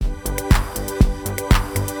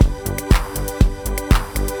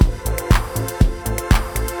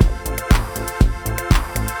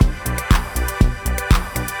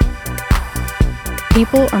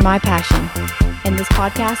People are my passion, and this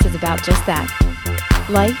podcast is about just that.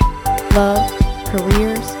 Life, love,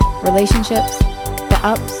 careers, relationships, the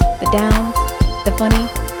ups, the downs, the funny,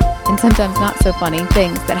 and sometimes not so funny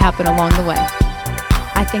things that happen along the way.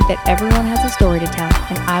 I think that everyone has a story to tell,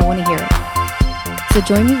 and I want to hear it. So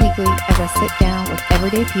join me weekly as I sit down with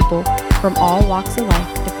everyday people from all walks of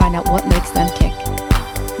life to find out what makes them tick.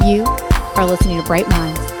 You are listening to Bright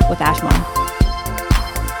Minds with Ashmon.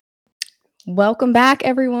 Welcome back,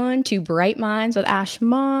 everyone, to Bright Minds with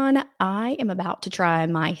Ashmon. I am about to try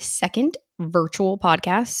my second virtual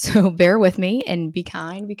podcast, so bear with me and be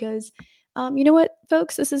kind because, you know what,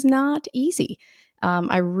 folks, this is not easy.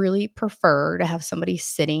 I really prefer to have somebody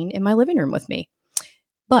sitting in my living room with me.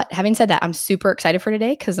 But having said that, I'm super excited for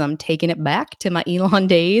today because I'm taking it back to my Elon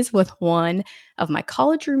days with one of my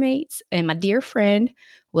college roommates and my dear friend,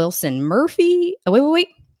 Wilson Murphy. Oh, wait.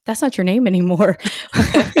 That's not your name anymore.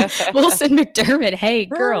 Wilson Mcdermott. Hey,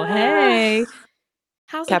 girl. Hey.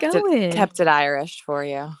 How's it going? Kept it Irish for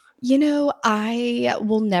you. You know, I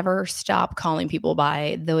will never stop calling people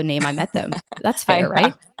by the name I met them. That's fair,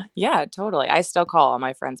 right? Yeah, totally. I still call all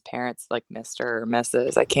my friends' parents like Mr. or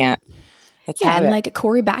Mrs. I can't. And like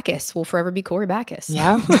Corey Backus will forever be Corey Backus.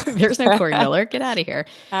 Yeah. There's no Corey Miller. Get out of here.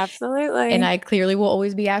 Absolutely. And I clearly will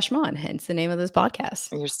always be Ashmon, hence the name of this podcast.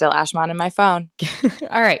 You're still Ashmon in my phone.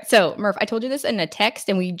 All right. So, Murph, I told you this in a text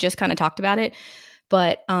and we just kind of talked about it.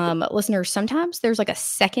 But listeners, sometimes there's like a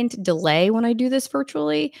second delay when I do this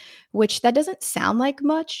virtually, which that doesn't sound like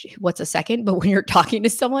much. What's a second? But when you're talking to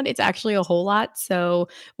someone, it's actually a whole lot. So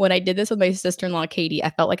when I did this with my sister-in-law, Katie, I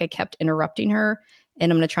felt like I kept interrupting her. And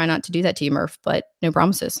I'm going to try not to do that to you, Murph, but no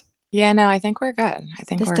promises. Yeah, no, I think we're good.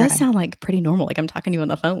 This does sound like pretty normal, like I'm talking to you on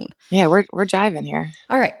the phone. Yeah, we're jiving here.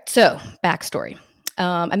 All right. So backstory.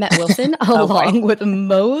 I met Wilson along with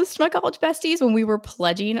most of my college besties when we were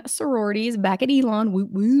pledging sororities back at Elon. Woo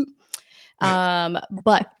woo.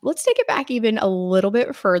 But let's take it back even a little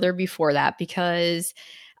bit further before that because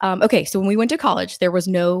so when we went to college, there was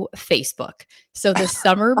no Facebook. So the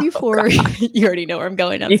summer before, you already know where I'm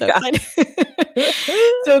going. I'm so excited.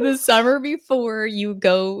 So the summer before you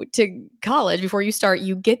go to college, before you start,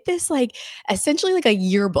 you get this like essentially like a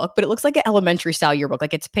yearbook, but it looks like an elementary style yearbook,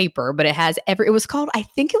 like it's paper, but it has I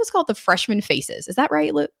think it was called the Freshman Faces. Is that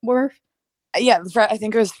right, Murph? Yeah, I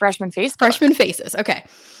think it was Freshman Faces. Freshman Faces. Okay.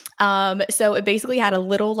 So it basically had a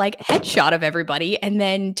little like headshot of everybody. And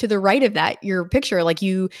then to the right of that, your picture, like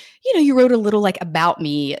you wrote a little like about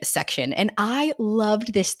me section. And I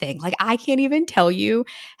loved this thing. Like, I can't even tell you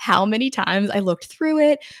how many times I looked through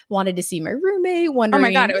it, wanted to see my roommate, wondering. Oh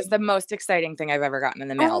my God, it was the most exciting thing I've ever gotten in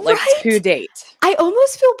the mail, like to date. I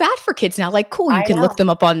almost feel bad for kids now. Like, cool, you can look them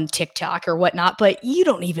up on TikTok or whatnot, but you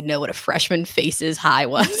don't even know what a Freshman Faces high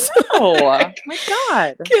was. Oh my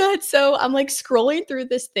God. Good. So I'm like scrolling through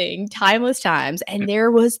this thing, timeless times, and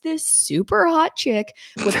there was this super hot chick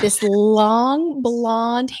with this long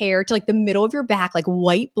blonde hair to like the middle of your back, like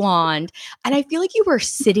white blonde. And I feel like you were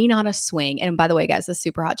sitting on a swing. And by the way, guys, the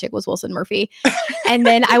super hot chick was Wilson Murphy. And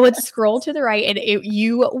then I would scroll to the right and it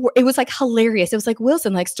was like hilarious. It was like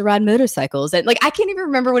Wilson likes to ride motorcycles. And like, I can't even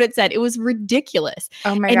remember what it said. It was ridiculous.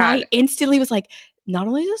 Oh my God. God. I instantly was like, not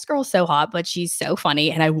only is this girl so hot, but she's so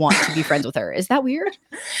funny and I want to be friends with her. Is that weird?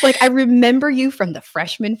 Like, I remember you from the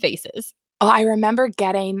Freshman Faces. Oh, I remember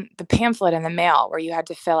getting the pamphlet in the mail where you had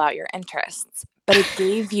to fill out your interests, but it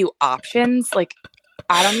gave you options. Like,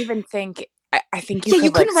 I don't even think, I think you could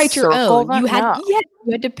you couldn't write your own. Them. You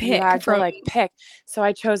had to pick. You had to pick. So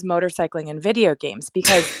I chose motorcycling and video games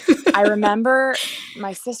because I remember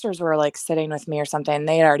my sisters were like sitting with me or something.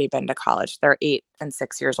 They had already been to college. They're 8 and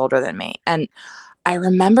 6 years older than me. And I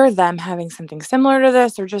remember them having something similar to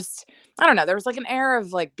this or just, I don't know. There was like an air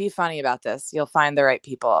of like, be funny about this. You'll find the right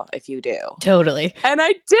people if you do. Totally. And I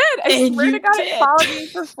did. I swear to God, it followed me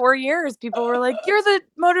for 4 years. People were like, you're the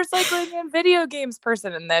motorcycling and video games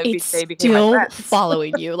person. And they became my friends.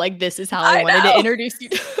 Following you. Like, this is how I wanted to introduce you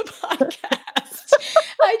to the podcast.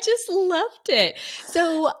 I just loved it.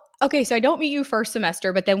 So I don't meet you first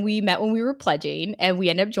semester, but then we met when we were pledging and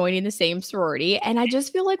we ended up joining the same sorority. And I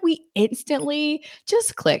just feel like we instantly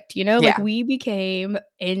just clicked, like we became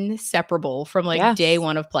inseparable from like day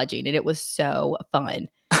one of pledging. And it was so fun.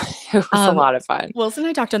 It was a lot of fun. Wilson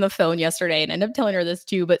and I talked on the phone yesterday and ended up telling her this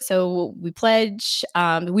too. But so we pledge,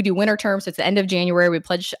 we do winter term. So it's the end of January. We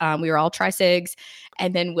pledge, we were all tri-sigs.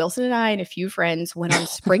 And then Wilson and I and a few friends went on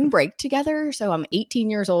spring break together. So I'm 18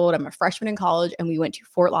 years old. I'm a freshman in college. And we went to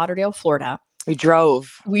Fort Lauderdale, Florida. We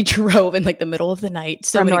drove in like the middle of the night.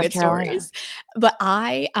 So many good stories. But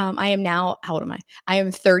I am now, how old am I? I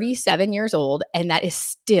am 37 years old. And that is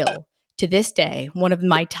still to this day, one of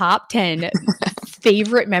my top 10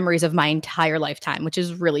 favorite memories of my entire lifetime, which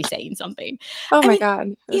is really saying something. Oh I my mean, God.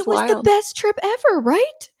 it was the wild. best trip ever,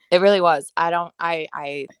 right? It really was.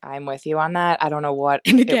 I'm with you on that. I don't know what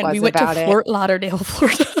And it again, was we went to about it. Fort Lauderdale,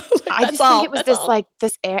 Florida. Like, I that's just think all. it was That's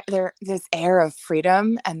all. this air of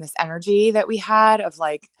freedom and this energy that we had of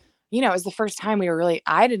like, it was the first time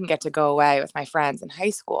I didn't get to go away with my friends in high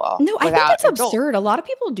school No, I think without that's an adult. absurd. A lot of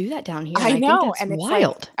people do that down here. I And I think know. that's And it's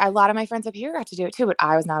wild. like a lot of my friends up here got to do it too, but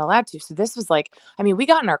I was not allowed to. So this was like, I mean, we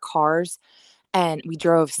got in our cars and we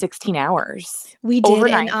drove 16 hours. We did,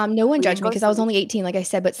 overnight. and no one We judged didn't me go because I was sleep. only 18, like I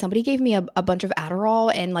said, but somebody gave me a bunch of Adderall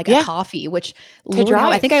and like a Yeah. coffee, which Lord, I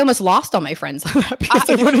drive. think I almost lost all my friends on that because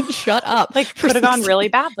they wouldn't shut up. Like for could have gone 16 really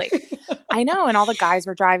badly. I know. And all the guys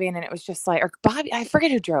were driving and it was just like, or Bobby, I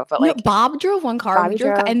forget who drove, but No, like Bob drove one car. Bobby We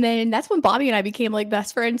drove, drove. and then that's when Bobby and I became like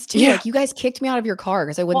best friends too. Yeah. Like you guys kicked me out of your car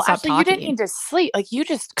because I wouldn't stop actually, talking. you didn't need to sleep. Like you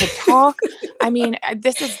just could talk. I mean,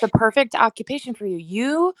 this is the perfect occupation for you.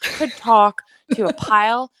 You could talk to a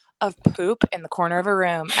pile of poop in the corner of a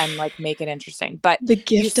room and like make it interesting. But The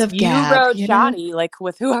gift of you gab, rode you know? shoddy like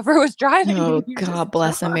with whoever was driving. Oh, You God just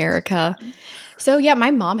bless talked. America. So yeah, my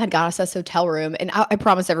mom had got us this hotel room, and I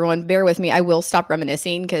promise everyone, bear with me. I will stop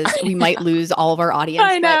reminiscing because we might lose all of our audience.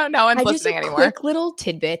 I know, but no one's I just listening anymore. quick little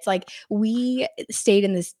tidbits. Like we stayed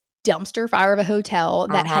in this dumpster fire of a hotel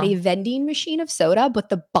that had a vending machine of soda, but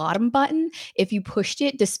the bottom button, if you pushed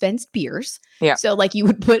it, dispensed beers. Yeah. So like you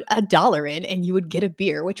would put $1 in and you would get a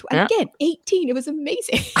beer, which again, 18, it was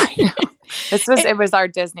amazing. I know. It was our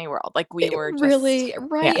Disney World. Like we were just really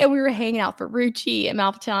right. Yeah. And we were hanging out for Rucci and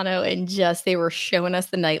Malfitano and they were showing us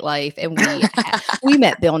the nightlife. And we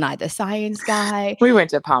met Bill Nye the Science Guy. We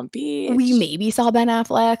went to Palm Beach. We maybe saw Ben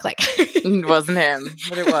Affleck. Like it wasn't him,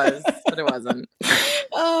 but it wasn't.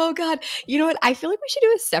 Oh God. You know what? I feel like we should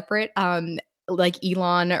do a separate like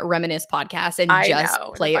Elon reminisce podcast and just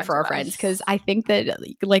play it for our friends, because I think that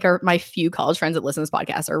like my few college friends that listen to this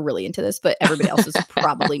podcast are really into this, but everybody else is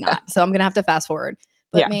probably not. So I'm gonna have to fast forward.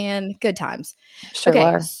 But man, good times. Sure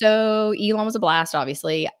okay, were. so Elon was a blast,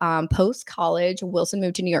 obviously. Post college, Wilson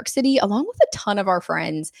moved to New York City along with a ton of our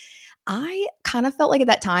friends. I kind of felt like at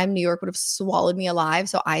that time New York would have swallowed me alive,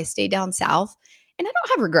 so I stayed down south. And I don't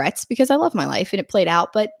have regrets because I love my life and it played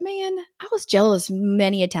out. But man, I was jealous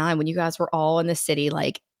many a time when you guys were all in the city.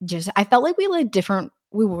 Like, I felt like we lived different.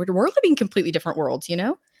 We were living completely different worlds, you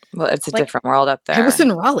know? Well, it's a different world up there. I was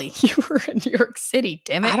in Raleigh. You were in New York City.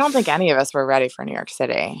 Damn it! I don't think any of us were ready for New York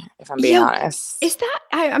City, if I'm being honest. Is that?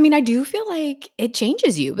 I mean, I do feel like it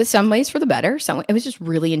changes you, but some ways for the better. Some it was just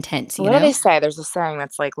really intense. What do they say? There's a saying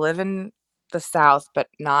that's like live in the South, but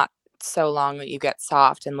not so long that you get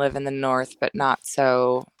soft, and live in the North, but not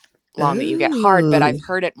so long that you get hard. But I've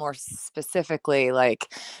heard it more specifically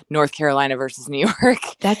like North Carolina versus New York.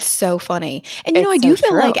 That's so funny. And I do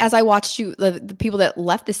feel like as I watched you, the people that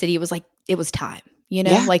left the city, it was like it was time.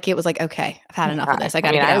 Like it was like, okay, I've had enough of this. I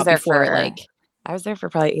got to get out before I was there for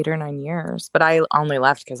probably 8 or 9 years, but I only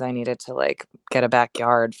left because I needed to like get a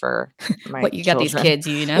backyard for my you got these kids,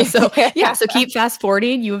 So so keep fast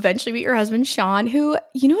forwarding. You eventually meet your husband, Sean, who,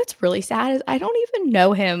 what's really sad is I don't even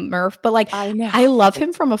know him, Murph, but like I love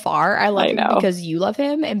him from afar. I love him because you love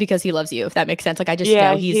him and because he loves you, if that makes sense. Like I just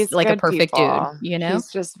know he's like a perfect dude,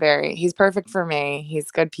 He's just he's perfect for me. He's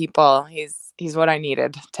good people. He's what I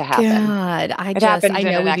needed to happen. God, I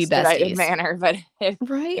know we'd be besties. Manner, but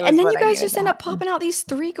right. And then you guys just end up popping out these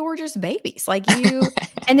 3 gorgeous babies. Like you,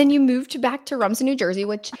 and then you moved back to Rumson, New Jersey,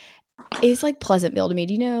 which is like Pleasantville to me.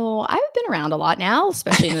 Do you know, I've been around a lot now,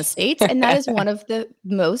 especially in the States, and that is one of the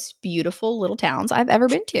most beautiful little towns I've ever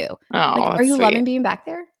been to. Are you loving being back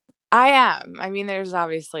there? I am. I mean, there's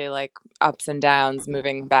obviously like ups and downs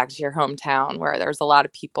moving back to your hometown where there's a lot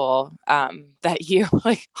of people that you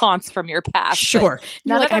like haunts from your past. Sure.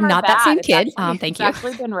 I'm not that same kid. Thank you. It's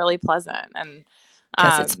actually been really pleasant. And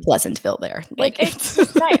because it's Pleasantville there. Like it's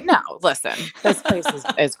no, listen, this place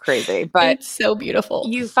is crazy, but it's so beautiful.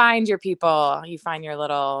 You find your people, you find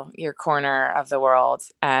your corner of the world,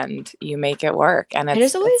 and you make it work. And I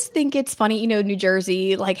just always think it's funny, New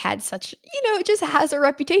Jersey like had such, it just has a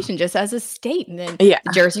reputation just as a state, and then the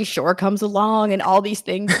Jersey Shore comes along and all these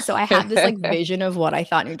things. So I have this like vision of what I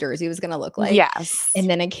thought New Jersey was going to look like. Yes. And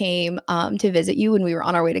then I came to visit you when we were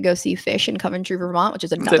on our way to go see fish in Coventry, Vermont, which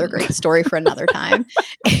is another great story for another time.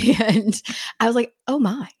 And I was like, oh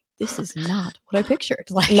my, this is not what I pictured.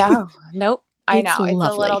 Like, nope. I It's know. It's a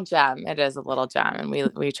little lovely. gem. It is a little gem. And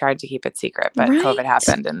we tried to keep it secret, but COVID Right?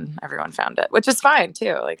 happened and everyone found it, which is fine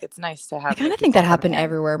too. Like it's nice to I have new kind of think people that coming happened in.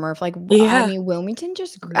 everywhere, Murph. Like, I Yeah. mean, Wilmington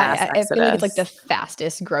just, Mass I feel like it's like the exodus.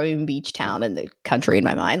 fastest growing beach town in the country in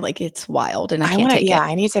my mind. Like, it's wild and I I can't want to, take yeah,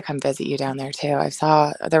 it. I need to come visit you down there too. I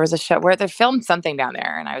saw there was a show where they filmed something down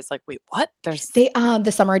there and I was like, wait, what? There's,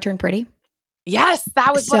 The Summer I Turned Pretty. yes,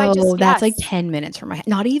 that was what I just, So that's like yes. 10 minutes from my,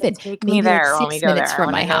 not even, Take me maybe like there when we 6 go minutes there. I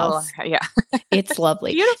from want my to go. house. Yeah. It's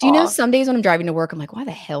lovely. Do you know Beautiful. some days when I'm driving to work, I'm like, why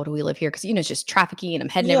the hell do we live here? Because, it's just trafficy and I'm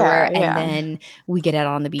heading Yeah. everywhere. And Yeah. then we get out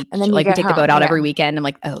on the And beach. then you Like, we get take the home. boat out Yeah. every weekend. I'm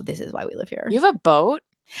like, oh, this is why we live here. You have a boat?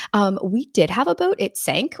 We did have a boat. It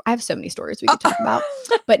sank. I have so many stories we could talk about.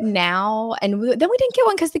 Oh. But now, then we didn't get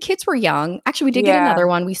one because the kids were young. Actually, we did get Yeah. another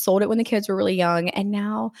one. We sold it when the kids were really young. And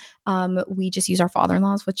now we just use our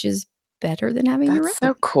father-in-law's, which is better than having your That's own.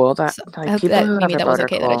 so cool that So I like hope people that who have maybe a that was boat are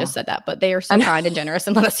okay that I cool. just said that, but they are so And kind and generous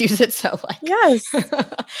and let us use it. So like, yes,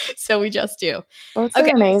 so we just do. boats are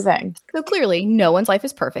Okay. amazing. So clearly no one's life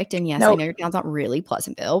is perfect. And yes, I Nope. know your town's not really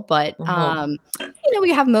Pleasantville, but Mhm.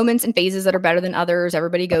 we have moments and phases that are better than others.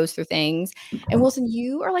 Everybody goes through things. And Wilson,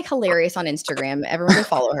 you are like hilarious on Instagram. Everyone go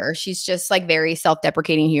follow her. She's just like very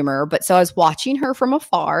self-deprecating humor. But so I was watching her from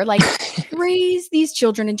afar, like raise these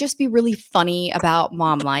children and just be really funny about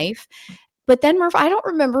mom life. But then, Murph, I don't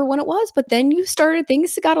remember when it was, but then you started,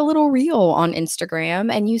 things got a little real on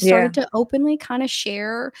Instagram and you Yeah. started to openly kind of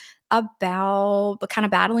share about the kind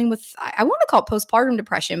of battling with, I want to call it postpartum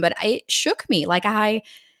depression, but it shook me. Like, I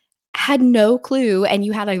had no clue. And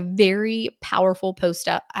you had a very powerful post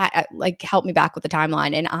up, like, helped me back with the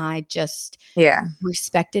timeline. And I just Yeah.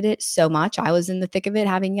 respected it so much. I was in the thick of it,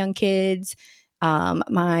 having young kids. Well,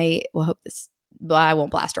 I hope this, well, I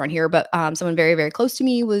won't blast her on here, but someone very, very close to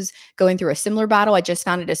me was going through a similar battle. I just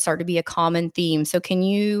found it to start to be a common theme. So can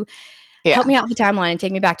you Yeah. help me out with the timeline and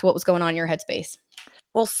take me back to what was going on in your headspace?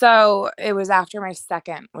 Well, so it was after my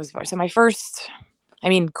second was born. So my first, I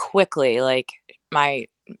mean, quickly, like my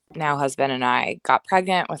now husband and I got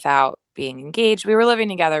pregnant without being engaged. We were living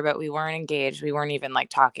together, but we weren't engaged. We weren't even like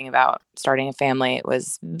talking about starting a family. It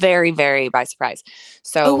was very, very by surprise. Oh,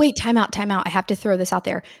 So, wait, time out, time out. I have to throw this out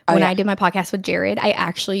there. oh When yeah, I did my podcast with Jared, I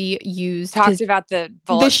actually used talked because about the the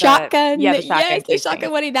bullet, shotgun, the yes, shotgun the casings.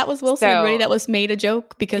 shotgun wedding. That was Wilson and Rennie. So That was made a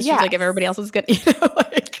joke because she's like, if everybody yes. else was gonna,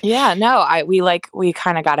 like, Yeah, no, we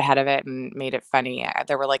kind of got ahead of it and made it funny.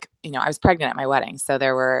 There were like, I was pregnant at my wedding, so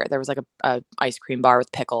there was like a ice cream bar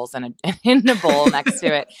with pickles and a in a bowl next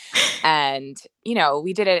to it, and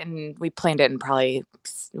we did it and we planned it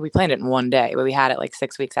in one day, but we had it like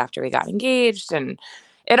 6 weeks after we got engaged, and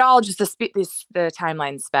it all just the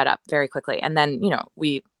timeline sped up very quickly, and then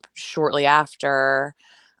we shortly after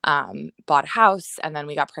bought a house, and then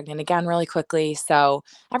we got pregnant again really quickly. So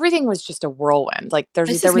everything was just a whirlwind. Like there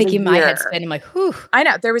this is was a making my head year. spin. I'm like, whew. I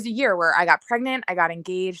know there was a year where I got pregnant, I got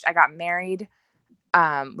engaged, I got married.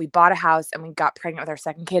 We bought a house and we got pregnant with our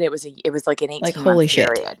second kid. It was like an Like, 18-month holy shit.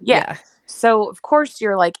 period. Yeah. Yeah. So of course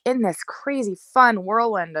you're like in this crazy fun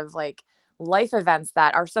whirlwind of like life events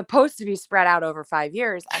that are supposed to be spread out over 5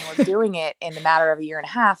 years, and we're doing it in the matter of a year and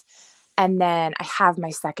a half. And then I have my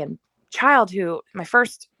second child, who my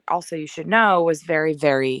first, also you should know, was very,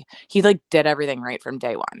 very, he like did everything right from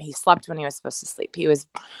day one. He slept when he was supposed to sleep. He was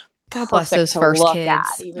God bless perfect those to first look at.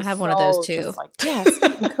 kids. He I was have one of those so too. just like, yes,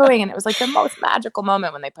 and cooing. And it was like the most magical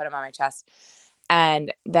moment when they put him on my chest.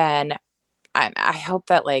 And then I hope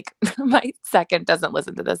that like my second doesn't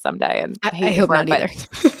listen to this someday and I hate me hope for it. not But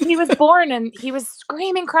either. he was born and he was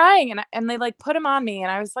screaming, crying, and they like put him on me,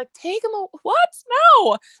 and I was like, take him. What?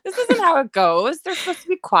 No, this isn't how it goes. They're supposed to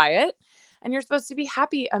be quiet, and you're supposed to be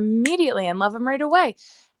happy immediately and love him right away.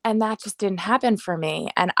 And that just didn't happen for me.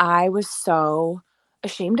 And I was so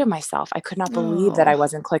ashamed of myself. I could not believe that I Oh.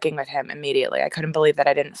 wasn't clicking with him immediately. I couldn't believe that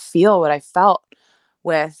I didn't feel what I felt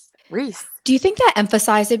with Reese. Do you think that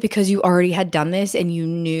emphasized it because you already had done this and you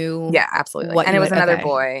knew Yeah, absolutely. what And it you was had? another Okay.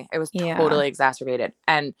 boy. It was Yeah. totally exacerbated.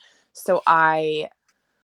 And so I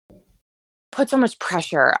put so much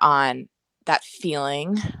pressure on that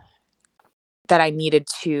feeling that I needed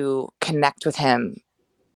to connect with him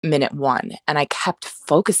minute one. And I kept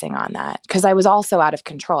focusing on that because I was also out of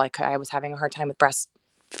control. I was having a hard time with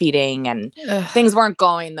breastfeeding, and Ugh. things weren't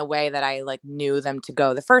going the way that I like knew them to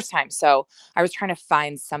go the first time. So I was trying to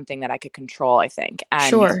find something that I could control, I think. And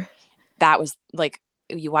Sure. that was like,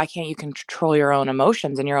 why can't you control your own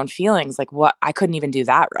emotions and your own feelings? Like, what? I couldn't even do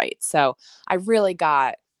that right. So I really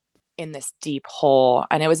got in this deep hole.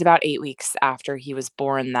 And it was about 8 weeks after he was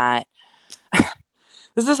born that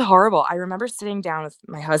this is horrible. I remember sitting down with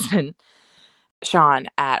my husband, Sean,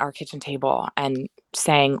 at our kitchen table and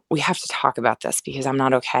saying, we have to talk about this because I'm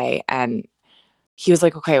not okay. And he was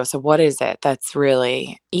like, okay, so what is it that's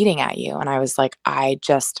really eating at you? And I was like, I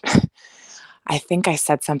think I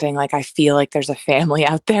said something like, I feel like there's a family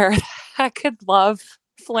out there that could love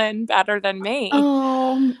Flynn better than me.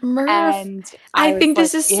 Oh, Murph. And I I was think like,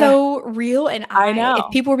 this is yeah, so real. And I if know.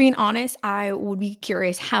 people were being honest, I would be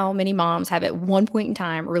curious how many moms have at one point in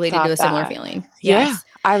time related to Thought a similar that. feeling. Yeah. Yes.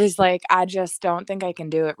 I was like, I just don't think I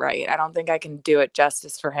can do it right. I don't think I can do it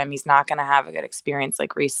justice for him. He's not going to have a good experience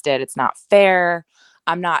like Reese did. It's not fair.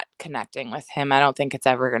 I'm not connecting with him. I don't think it's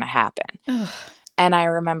ever going to happen. Ugh. And I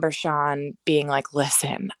remember Sean being like,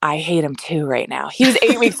 listen, I hate him too right now. He was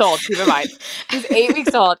 8 weeks old. Keep in mind, he was 8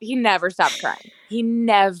 weeks old. He never stopped crying. He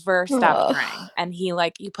never stopped Ugh. crying. And he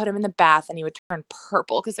like, you put him in the bath and he would turn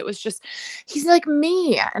purple because it was just, he's like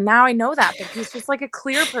me. And now I know that, but he's just like a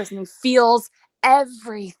clear person. He feels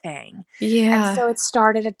everything. And Yeah. so it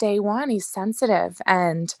started at day one. He's sensitive.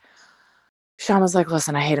 And Sean was like,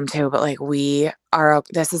 listen, I hate him too, but like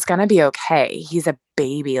this is going to be okay. He's a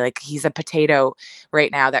baby. Like he's a potato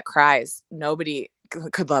right now that cries. Nobody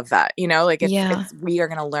could love that. Like Yeah. we are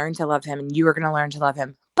going to learn to love him and you are going to learn to love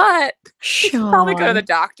him, but you should probably go to the Sean.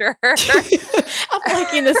 doctor. I'm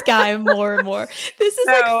liking this guy more and more. This is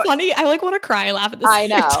like funny. I like want to cry and laugh at the I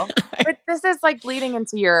same know. time. But this is like leading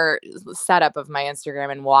into your setup of my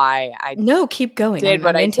Instagram and why I No, keep going. did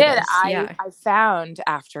what I'm I into did. this. Yeah. I found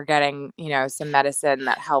after getting, some medicine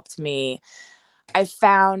that helped me, I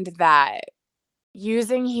found that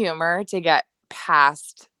using humor to get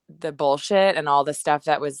past the bullshit and all the stuff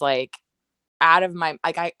that was like out of my,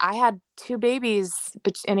 like I had two babies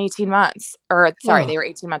in 18 months, or sorry, Whoa. they were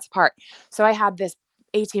 18 months apart. So I had this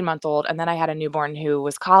 18-month-old and then I had a newborn who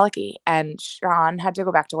was colicky, and Sean had to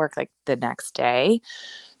go back to work like the next day.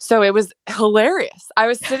 So it was hilarious. I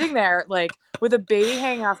was sitting there like with a baby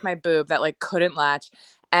hanging off my boob that like couldn't latch.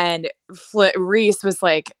 And Reese was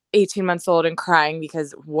like 18 months old and crying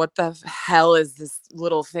because what the hell is this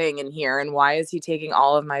little thing in here? And why is he taking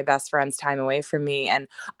all of my best friend's time away from me? And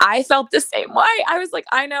I felt the same way. I was like,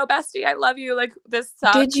 I know, bestie, I love you. Like, this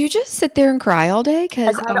sucks. Did you just sit there and cry all day? I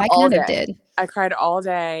Because cried I all kind of day. did. I cried all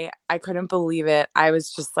day. I couldn't believe it. I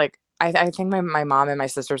was just like, I think my mom and my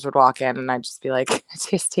sisters would walk in and I'd just be like,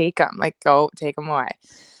 just take them, like, go take them away.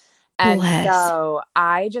 And Bless. so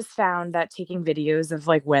I just found that taking videos of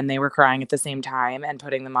like when they were crying at the same time and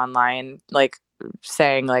putting them online, like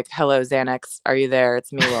saying like, hello, Xanax, are you there?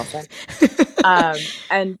 It's me, Wilson.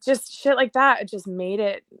 And just shit like that. It just made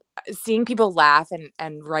it, seeing people laugh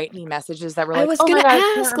and write me messages that were I like, was oh my gonna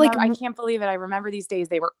God, ask, like, I can't believe it. I remember these days.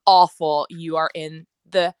 They were awful. You are in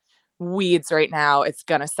the weeds right now. It's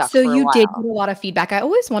going to suck so for a you did while. get a lot of feedback. I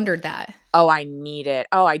always wondered that. Oh, I need it.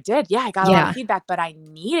 Oh, I did. Yeah, I got a lot of Yeah. feedback, but I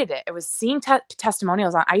needed it. It was seeing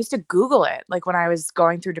testimonials on. I used to Google it. Like when I was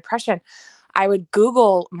going through depression, I would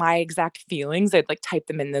Google my exact feelings. I'd like type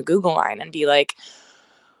them in the Google line and be like,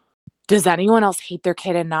 does anyone else hate their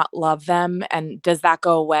kid and not love them? And does that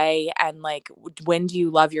go away? And like, when do you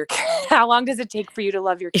love your kid? How long does it take for you to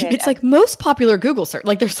love your kid? It's like most popular Google search.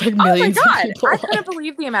 Like there's like Oh my millions of God, people. I couldn't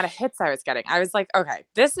believe the amount of hits I was getting. I was like, okay,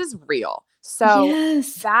 this is real. So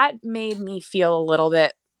Yes. that made me feel a little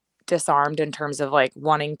bit disarmed in terms of like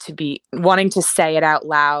wanting to say it out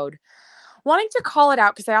loud, wanting to call it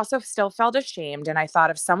out, because I also still felt ashamed. And I thought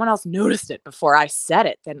if someone else noticed it before I said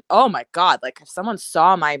it, then oh my God, like if someone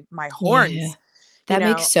saw my horns, Yeah. That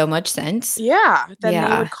makes so much sense. yeah, then they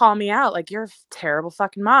Yeah. would call me out like, you're a terrible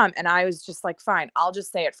fucking mom. And I was just like, fine, I'll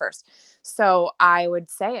just say it first. So I would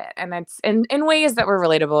say it. And it's in ways that were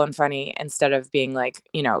relatable and funny instead of being like,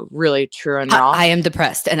 really true and raw. I am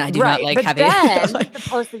depressed and I do not like but having then like, the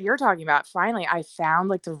post that you're talking about, finally I found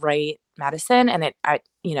like the right medicine, and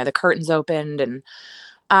the curtains opened, and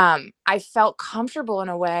I felt comfortable in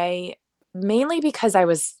a way, mainly because I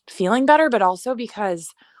was feeling better, but also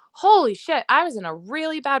because holy shit, I was in a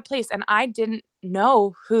really bad place and I didn't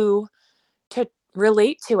know who to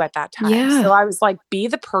relate to at that time. Yeah. So I was like, be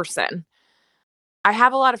the person. I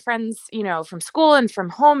have a lot of friends, from school and from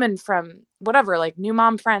home and from whatever, like new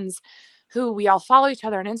mom friends who we all follow each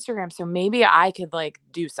other on Instagram. So maybe I could like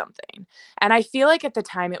do something. And I feel like at the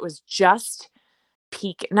time it was just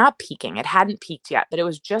not peaking. It hadn't peaked yet, but it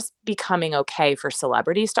was just becoming okay for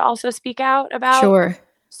celebrities to also speak out about. Sure.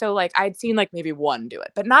 So like I'd seen like maybe one do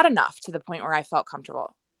it, but not enough to the point where I felt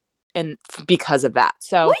comfortable. And because of that.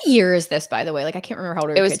 So what year is this, by the way? Like I can't remember how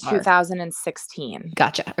old it was kids are. 2016.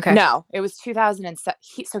 Gotcha. Okay. No, it was 2007.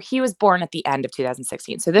 So he was born at the end of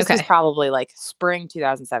 2016. So this was probably like spring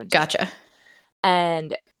 2017. Gotcha.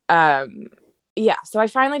 And yeah, so I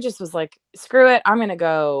finally just was like, screw it. I'm going to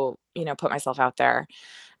go, put myself out there.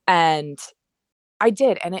 And I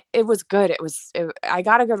did. And it was good. I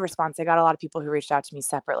got a good response. I got a lot of people who reached out to me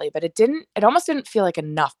separately, but it almost didn't feel like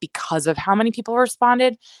enough because of how many people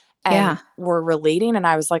responded and Yeah. were relating. And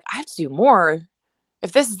I was like, I have to do more.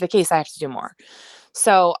 If this is the case, I have to do more.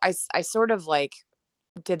 So I sort of like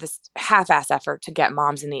did this half-ass effort to get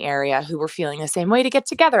moms in the area who were feeling the same way to get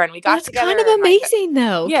together. And we got That's together. kind of And amazing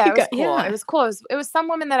though. yeah, it was cool. Yeah. It was cool. It was some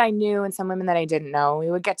women that I knew and some women that I didn't know.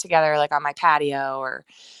 We would get together like on my patio or,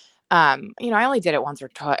 I only did it once or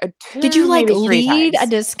Did you two, like maybe three lead a times.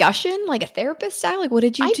 discussion, like a therapist style? Like, what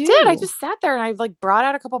did you I do? did. I just sat there and I like brought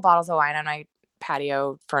out a couple bottles of wine on my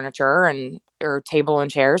patio furniture or table and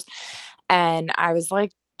chairs. And I was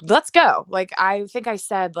like, let's go. Like, I think I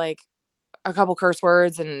said like a couple curse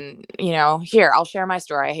words and, here, I'll share my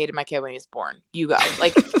story. I hated my kid when he was born. You go.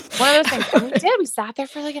 Like one of those things. And we did. We sat there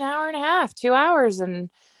for like an hour and a half, 2 hours and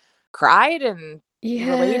cried and Yes.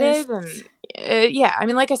 related. And yeah, I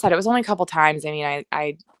mean, like I said, it was only a couple times. I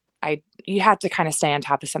mean, you have to kind of stay on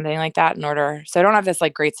top of something like that in order. So I don't have this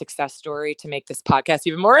like great success story to make this podcast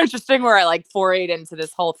even more interesting where I like forayed into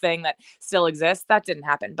this whole thing that still exists. That didn't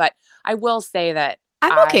happen. But I will say that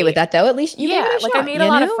I'm okay with that though. At least you gave it a like shot. I made a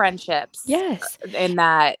lot of friendships. Yes. In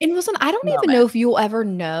that. And listen, I don't even know if you'll ever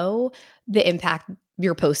know the impact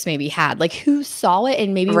your post maybe had. Like who saw it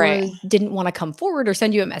and maybe Right. didn't want to come forward or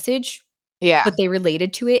send you a message. Yeah. But they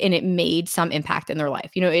related to it and it made some impact in their life.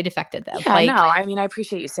 It affected them. Yeah, no, I mean, I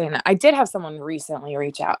appreciate you saying that. I did have someone recently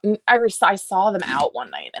reach out and I saw them out one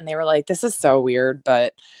night and they were like, this is so weird.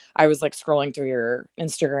 But I was like scrolling through your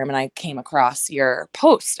Instagram and I came across your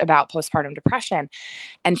post about postpartum depression.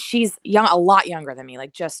 And she's young, a lot younger than me,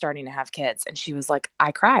 like just starting to have kids. And she was like,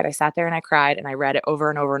 I cried. I sat there and I cried and I read it over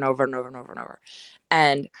and over and over and over and over and over.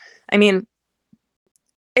 And I mean,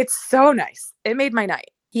 it's so nice. It made my night.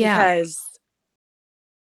 Yeah. Because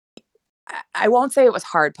I won't say it was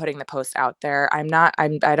hard putting the post out there.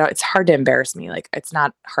 It's hard to embarrass me. Like it's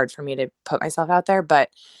not hard for me to put myself out there, but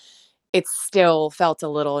it still felt a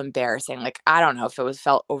little embarrassing. Like, I don't know if it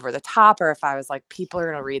felt over the top or if I was like, people are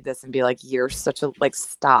going to read this and be like, you're such a, like,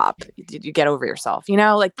 stop. Did you get over yourself?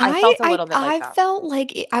 Like I felt a little bit like that. I felt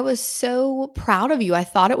like I was so proud of you. I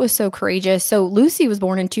thought it was so courageous. So Lucy was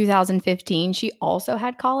born in 2015. She also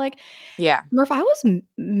had colic. Yeah. Murph, I was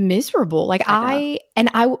miserable. Like I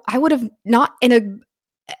would have not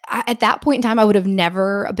at that point in time, I would have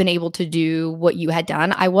never been able to do what you had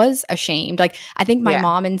done. I was ashamed. Like, I think my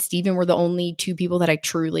mom and Steven were the only two people that I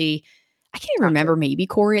can't even remember, maybe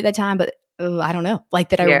Corey at that time, but I don't know, like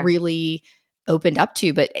that I really opened up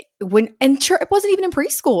to. But it wasn't even in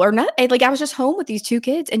preschool or not. Like, I was just home with these two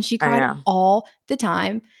kids and she cried all the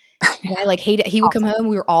time. And I like hated. He would come home.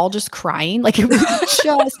 We were all just crying. Like, it was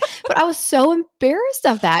but I was so embarrassed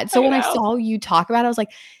of that. So when I saw you talk about it, I was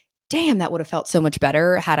like, damn, that would have felt so much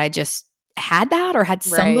better had I just had that or had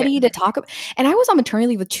somebody to talk about. And I was on maternity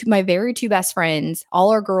leave with my very two best friends. All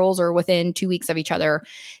our girls are within 2 weeks of each other.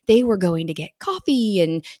 They were going to get coffee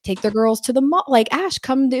and take their girls to the mall. Like, Ash,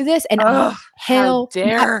 come do this. And how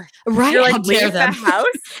dare. Right. You're like, how dare leave them. the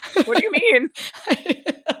house? What do you mean?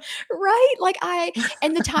 Right. Like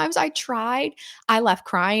and the times I tried, I left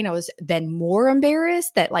crying. I was then more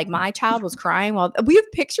embarrassed that like my child was crying while we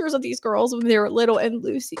have pictures of these girls when they were little and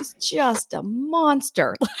Lucy's just a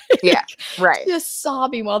monster. Yeah. Right. Just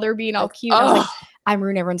sobbing while they're being all cute. I was like, I'm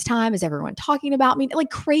ruining everyone's time. Is everyone talking about me? Like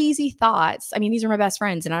crazy thoughts. I mean, these are my best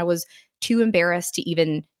friends and I was too embarrassed to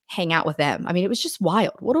even hang out with them. I mean, it was just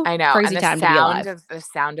wild. What a crazy time to be alive. The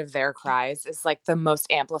sound of their cries is like the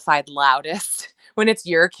most amplified, loudest when it's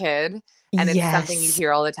your kid and it's something you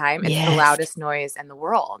hear all the time. It's the loudest noise in the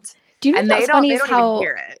world. Do you know and what's funny is how even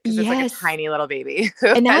hear it because it's like a tiny little baby.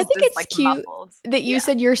 And now I think it's like, cute muffled. that you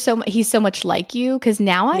said he's so much like you because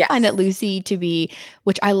now I find that Lucy to be,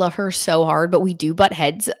 which I love her so hard, but we do butt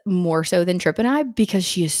heads more so than Tripp and I because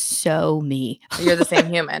she is so me. You're the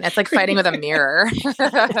same human. It's like fighting with a mirror.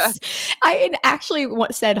 I actually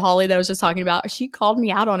said Holly that I was just talking about. She called me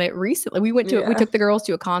out on it recently. We took the girls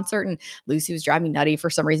to a concert and Lucy was driving me nutty for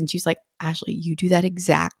some reason. She's like, Ashley, you do that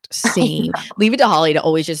exact same. Leave it to Holly to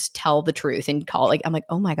always just tell the truth and call. Like, I'm like,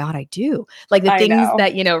 oh my God, I do. Like the things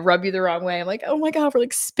that, rub you the wrong way. I'm like, oh my God, we're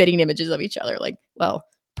like spitting images of each other. Like, well,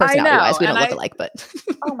 personality wise, we don't look alike, but.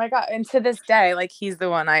 Oh my God. And to this day, like he's the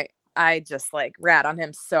one I just like rat on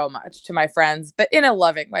him so much to my friends, but in a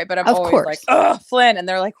loving way. But I'm always like, oh, Flynn. And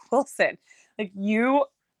they're like, Wilson, like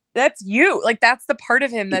that's you. Like, that's the part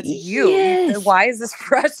of him that's you. Yes. Why is this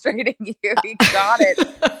frustrating you? He got it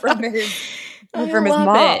from his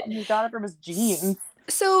mom. He got it from his genes.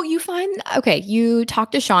 So you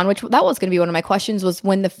talked to Sean, which that was going to be one of my questions was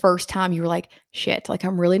when the first time you were like, shit, like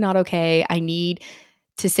I'm really not okay. I need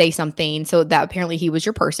to say something. So that apparently he was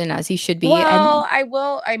your person, as he should be. Well, I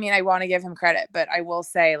want to give him credit, but I will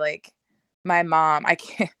say, like, my mom,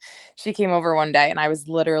 she came over one day and I was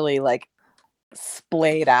literally like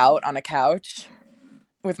splayed out on a couch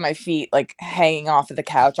with my feet like hanging off of the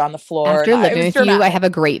couch on the floor. After And it living was with you, I dramatic. have a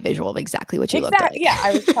great visual of exactly what you looked like. Yeah,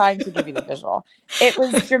 I was trying to give you the visual. It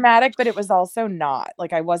was dramatic, but it was also not.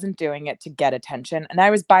 Like, I wasn't doing it to get attention. And I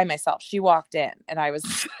was by myself. She walked in and I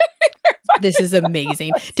was This is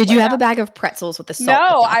amazing. Did you have a bag of pretzels with the salt?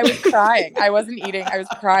 No, I was crying. I wasn't eating. I was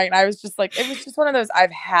crying. I was just like, it was just one of those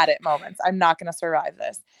I've had it moments. I'm not going to survive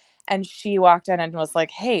this. And she walked in and was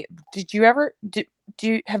like, "Hey, have you ever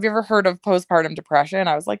heard of postpartum depression?"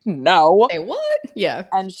 I was like, "No." Say what? Yeah.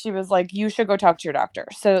 And she was like, "You should go talk to your doctor."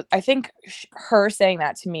 So I think her saying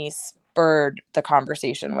that to me spurred the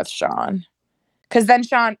conversation with Sean. Because then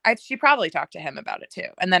she probably talked to him about it too.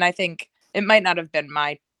 And then I think it might not have been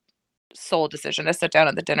my sole decision to sit down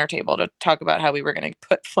at the dinner table to talk about how we were going to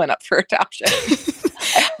put Flynn up for adoption.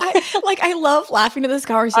 I love laughing at this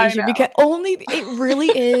conversation because it really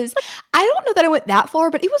is. I don't know that I went that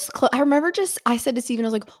far, but it was I remember I said to Steven, I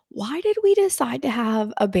was like, why did we decide to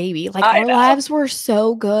have a baby? Like, our lives were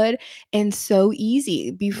so good and so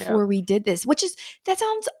easy before we did this, that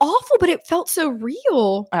sounds awful, but it felt so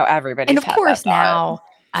real. Oh, everybody. And of course now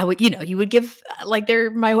I would, you would give, like, they're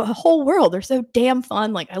my whole world. They're so damn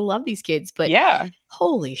fun. Like, I love these kids, but yeah,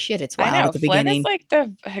 holy shit, it's wild I know. at the Flynn beginning. is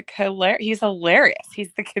like he's hilarious.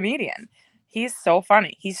 He's the comedian. He's so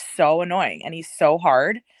funny. He's so annoying and he's so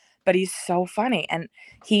hard, but he's so funny. And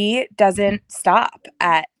he doesn't stop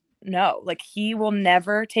at no. Like, he will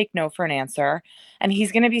never take no for an answer. And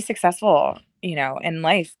he's going to be successful, in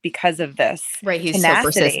life because of this. Right. He's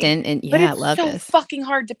tenacity. so persistent. And But I love so this. fucking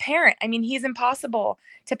hard to parent. I mean, he's impossible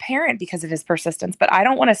to parent because of his persistence, but I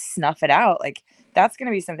don't want to snuff it out. Like, that's going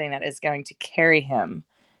to be something that is going to carry him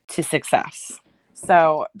to success.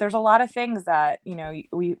 So there's a lot of things that,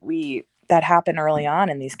 we that happen early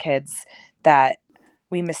on in these kids that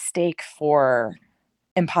we mistake for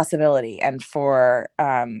impossibility and for,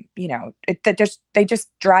 they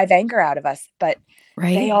just drive anger out of us, but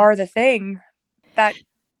they are the thing that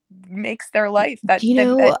makes their life that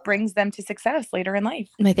brings them to success later in life.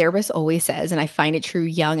 My therapist always says, and I find it true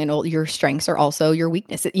young and old, your strengths are also your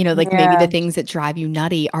weaknesses. Maybe the things that drive you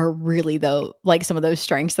nutty are really, though, like some of those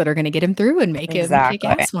strengths that are going to get him through and make him kick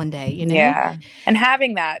ass one day, Yeah. And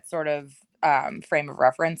having that sort of frame of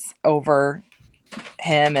reference over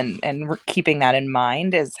him and keeping that in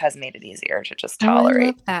mind has made it easier to just tolerate. I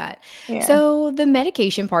love that. Yeah. So the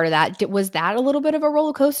medication part of that, was that a little bit of a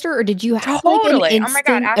roller coaster, or did you have like an instant? Oh my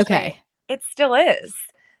God, Ashley, it still is.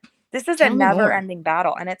 This is a never-ending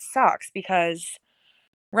battle, and it sucks because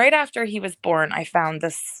right after he was born, I found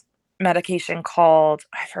this medication called,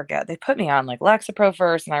 I forget, they put me on like Lexapro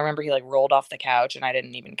first, and I remember he like rolled off the couch and I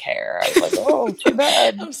didn't even care. I was like, oh, too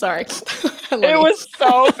bad. I'm sorry. It was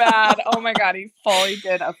so bad. Oh my God, he fully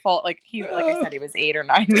did a full, like I said, he was 8 or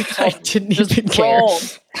 9 weeks old. I didn't even care.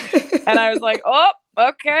 And I was like, oh,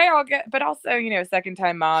 okay, but also, second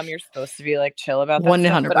time mom, you're supposed to be like chill about that 100%,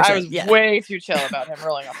 stuff, but I was way too chill about him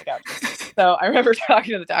rolling off the couch. So I remember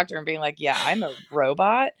talking to the doctor and being like, yeah, I'm a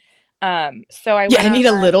robot. So I need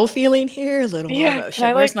a little feeling here, a little more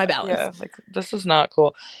emotion. Where's my balance? Yeah, like, this is not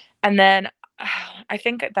cool. And then I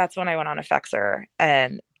think that's when I went on Effexor,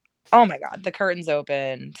 and oh my God, the curtains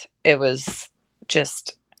opened. It was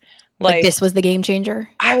just like this was the game changer.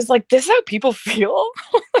 I was like, this is how people feel.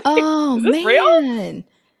 Oh, is this man. real?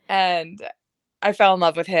 And I fell in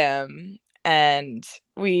love with him, and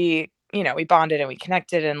we bonded and we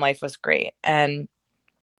connected, and life was great. And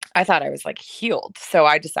I thought I was like healed. So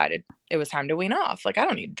I decided it was time to wean off. Like, I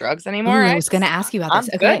don't need drugs anymore. I was going to ask you about this.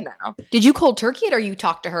 I'm good now. Did you cold turkey it, or you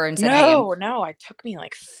talked to her and said, no, it took me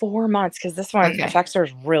like 4 months. Cause this one, Effexor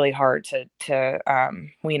is really hard to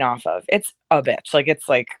wean off of. It's a bitch. Like, it's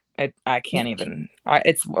like, I can't even,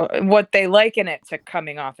 it's what they liken it to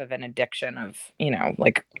coming off of an addiction of,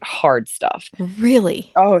 like hard stuff.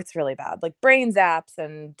 Really? Oh, it's really bad. Like brain zaps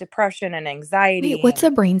and depression and anxiety. Wait, what's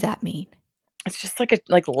a brain zap mean? It's just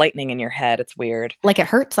like lightning in your head. It's weird. Like it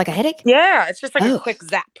hurts, like a headache? Yeah, it's just like a quick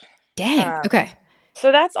zap. Dang. Okay.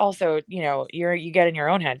 So that's also, you get in your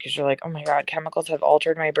own head because you're like, oh my God, chemicals have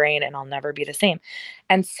altered my brain and I'll never be the same.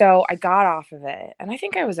 And so I got off of it, and I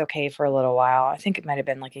think I was okay for a little while. I think it might've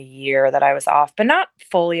been like a year that I was off, but not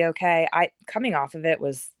fully okay. Coming off of it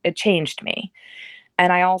changed me.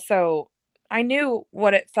 And I also I knew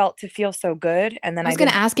what it felt to feel so good. And then I was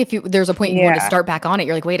going to ask if there's a point you wanted to start back on it.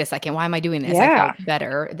 You're like, wait a second, why am I doing this? I felt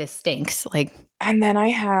better. This stinks. Like, and then I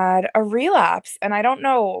had a relapse, and I don't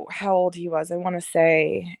know how old he was. I want to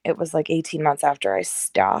say it was like 18 months after I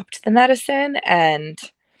stopped the medicine, and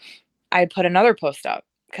I put another post up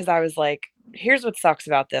because I was like, here's what sucks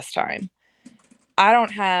about this time. I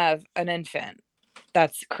don't have an infant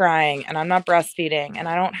that's crying, and I'm not breastfeeding, and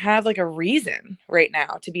I don't have like a reason right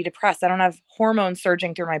now to be depressed. I don't have hormones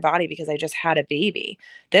surging through my body because I just had a baby.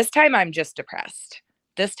 This time I'm just depressed.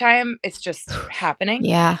 This time it's just happening.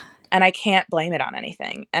 Yeah. And I can't blame it on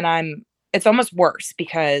anything. And it's almost worse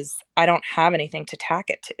because I don't have anything to tack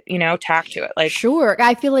to it. Like, sure.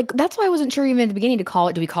 I feel like that's why I wasn't sure even at the beginning to call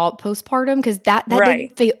it. Do we call it postpartum? Because that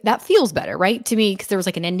right. that feels better, right? To me, because there was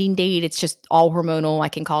like an ending date. It's just all hormonal. I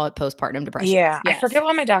can call it postpartum depression. Yeah. Yes. I forget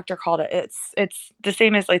what my doctor called it. It's the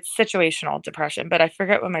same as like situational depression, but I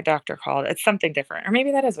forget what my doctor called it. It's something different. Or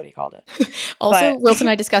maybe that is what he called it. Also, Wilson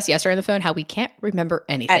and I discussed yesterday on the phone how we can't remember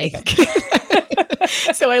anything.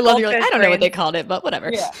 So I love you're like, I don't know what they called it, but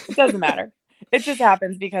whatever. Yeah, it doesn't matter. It just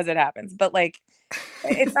happens because it happens. But like,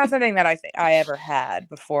 it's not something that I ever had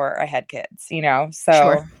before I had kids, So,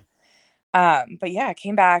 sure. But yeah, I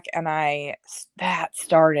came back and that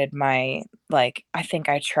started my, like, I think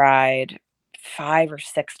I tried 5 or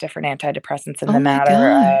 6 different antidepressants in the matter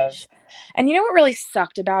of, and you know what really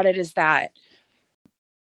sucked about it is that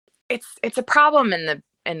it's a problem in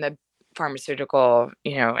the pharmaceutical,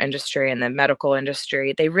 industry and the medical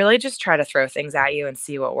industry. They really just try to throw things at you and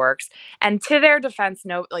see what works. And to their defense,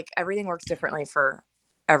 everything works differently for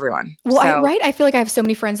everyone. Well, I feel like I have so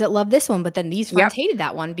many friends that love this one, but then these friends hated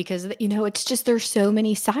that one because, it's just, there's so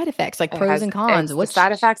many side effects, like pros and cons. The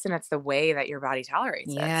side effects, and it's the way that your body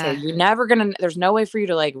tolerates it. So you're never there's no way for you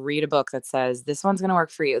to like read a book that says this one's going to work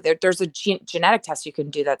for you. There's a genetic test you can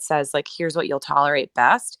do that says like, here's what you'll tolerate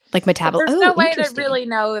best. Like metabolism. There's no way to really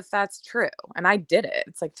know if that's true. And I did it.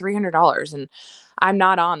 It's like $300, and I'm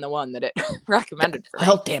not on the one that it recommended for me.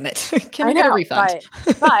 Oh, damn it. Can I get a refund?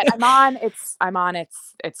 But I'm on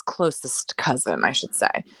its closest cousin, I should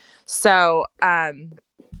say. So,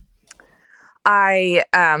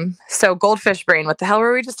 so goldfish brain, what the hell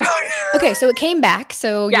were we just talking about? Okay, so it came back.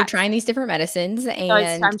 So you're trying these different medicines,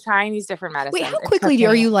 and I'm trying these different medicines. Wait, how quickly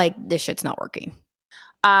are you like, this shit's not working?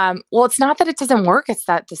 Well, it's not that it doesn't work. It's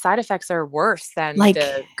that the side effects are worse than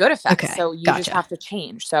the good effects. Okay, so you just have to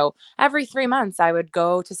change. So every 3 months I would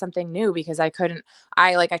go to something new because I took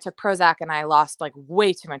Prozac and I lost like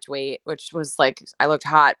way too much weight, which was like, I looked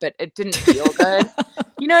hot, but it didn't feel good.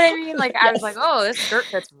 You know what I mean? Like, yes. I was like, oh, this shirt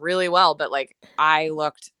fits really well. But like, I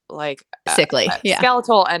looked like sickly,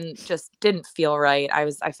 skeletal, and just didn't feel right.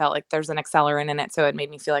 I felt like there's an accelerant in it, so it made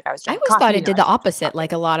me feel like I was drinking coffee. I always thought it did the opposite.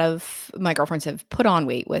 Like a lot of my girlfriends have put on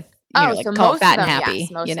weight with, like so call it fat and happy.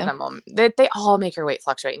 Yes, most of them, they all make your weight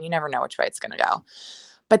fluctuate, and you never know which way it's going to go.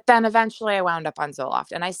 But then eventually I wound up on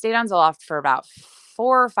Zoloft, and I stayed on Zoloft for about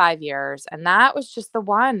 4 or 5 years, and that was just the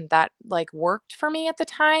one that like worked for me at the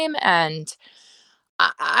time. And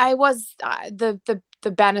I was the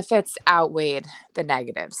benefits outweighed the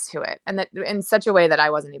negatives to it, and that in such a way that I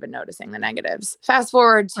wasn't even noticing the negatives. Fast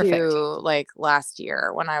forward to like last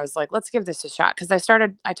year when I was like, let's give this a shot. Cause I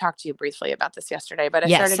talked to you briefly about this yesterday, but I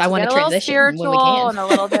started to get a little spiritual and a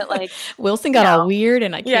little bit like Wilson got all weird,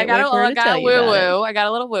 and I can't wait for her to tell you about it. I got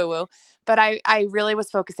a little woo woo, but I really was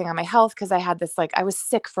focusing on my health. Cause I had this, like, I was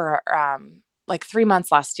sick for, like 3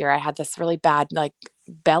 months last year. I had this really bad, like,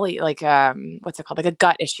 belly, like, what's it called? Like a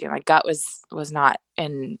gut issue. My gut was not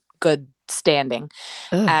in good standing.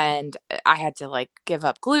 Ugh. And I had to like give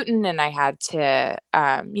up gluten, and I had to,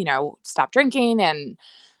 stop drinking. And,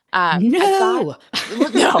 no,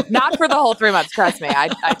 not for the whole 3 months. Trust me. I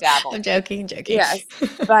dabbled. I'm joking. Yes.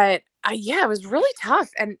 But it was really tough.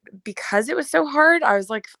 And because it was so hard, I was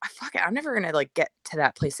like, fuck it, I'm never going to like get to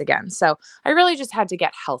that place again. So I really just had to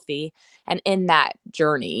get healthy. And in that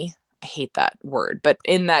journey, I hate that word, but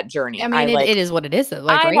in that journey, I mean, it is what it is though.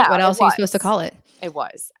 Like, right? What else are you supposed to call it? It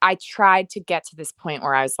was. I tried to get to this point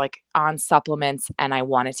where I was like on supplements and I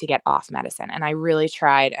wanted to get off medicine. And I really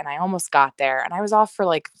tried, and I almost got there, and I was off for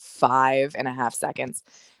like 5.5 seconds.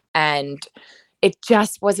 And it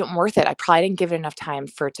just wasn't worth it. I probably didn't give it enough time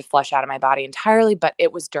for it to flush out of my body entirely, but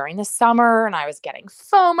it was during the summer, and I was getting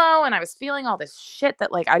FOMO, and I was feeling all this shit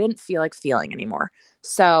that like I didn't feel like feeling anymore.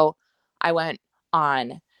 So I went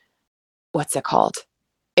on, what's it called?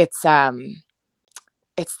 It's the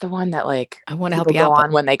one that like I want to help you out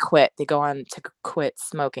on when they quit. They go on to quit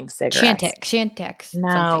smoking cigarettes. Chantix.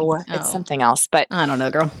 No, it's something else. But I don't know,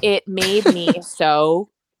 girl. It made me so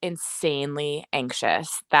insanely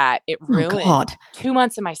anxious that it ruined 2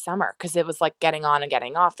 months of my summer because it was like getting on and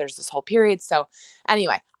getting off. There's this whole period. So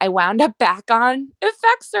anyway, I wound up back on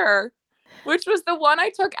Effexor, which was the one I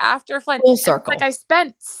took after Flint. Full circle. Like I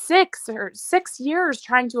spent 6 years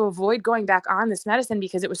trying to avoid going back on this medicine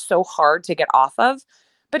because it was so hard to get off of.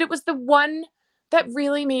 But it was the one that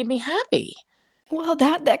really made me happy. Well,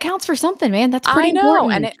 that counts for something, man. That's pretty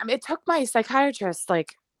important. And it took my psychiatrist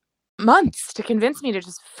like months to convince me to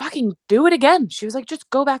just fucking do it again. She was like, just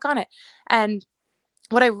go back on it. And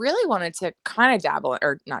what I really wanted to kind of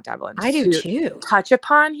not dabble in, I do too, touch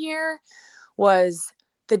upon here was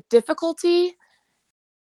the difficulty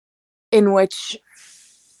in which,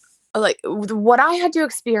 like, what I had to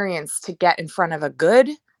experience to get in front of a good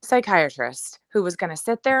psychiatrist who was going to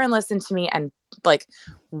sit there and listen to me and like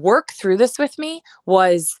work through this with me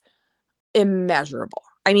was immeasurable.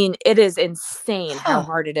 I mean, it is insane how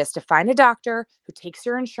hard it is to find a doctor who takes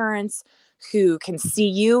your insurance, who can see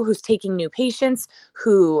you, who's taking new patients,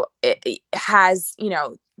 who has,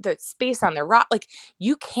 the space on their like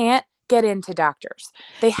you can't get into doctors.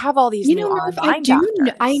 They have all these new online doctors.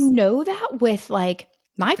 I know that with like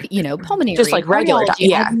my, pulmonary, just like regular,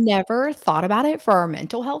 I've never thought about it for our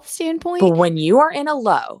mental health standpoint. But when you are in a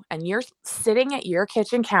low and you're sitting at your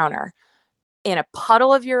kitchen counter in a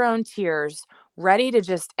puddle of your own tears, ready to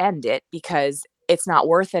just end it because it's not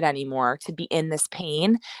worth it anymore to be in this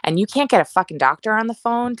pain, and you can't get a fucking doctor on the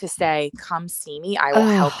phone to say, come see me, I will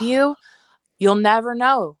help you. You'll never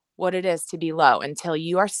know what it is to be low until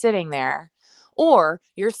you are sitting there, or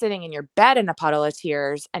you're sitting in your bed in a puddle of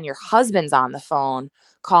tears and your husband's on the phone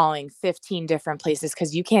calling 15 different places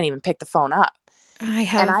because you can't even pick the phone up. I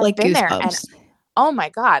have like been there, and oh my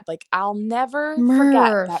God, like I'll never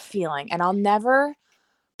forget that feeling, and I'll never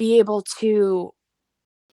be able to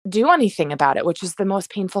do anything about it, which is the most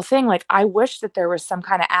painful thing. Like I wish that there was some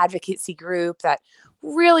kind of advocacy group that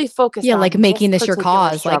really focused on like making this your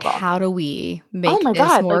cause. Struggle. Like how do we make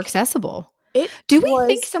this more accessible? Do we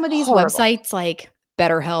think some of these websites like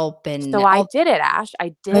BetterHelp and so I did it, Ash.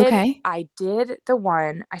 I did the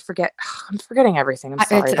one. I'm forgetting everything. I'm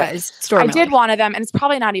sorry. I did one of them, and it's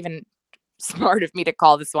probably not even smart of me to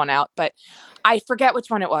call this one out, but I forget which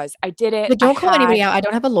one it was. I did it. But don't call anybody out. I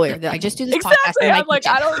don't have a lawyer. I just do this podcast. I'm like,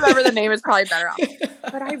 I don't remember the name. It's probably better off.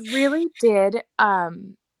 But I really did.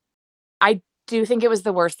 I do think it was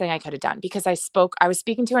the worst thing I could have done because I was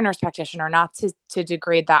speaking to a nurse practitioner, not to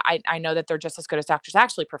degrade that. I know that they're just as good as doctors. I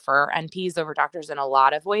actually prefer NPs over doctors in a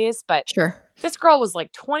lot of ways, but this girl was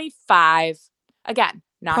like 25. Again,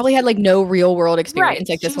 probably had like no real world experience. Right.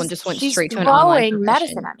 Like this one just went straight to an online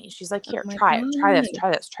medicine at me. She's like, here, try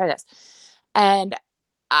this. And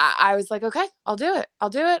I was like, okay, I'll do it.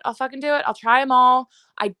 I'll fucking do it. I'll try them all.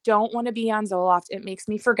 I don't want to be on Zoloft. It makes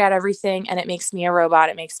me forget everything, and it makes me a robot.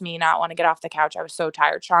 It makes me not want to get off the couch. I was so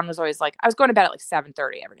tired. Sean was always like, I was going to bed at like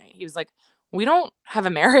 7:30 every night. He was like, we don't have a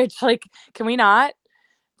marriage. Like, can we not?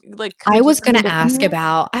 Like, I was going to ask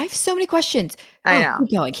about, I have so many questions. I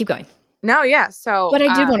know. Keep going. No, yeah. So, but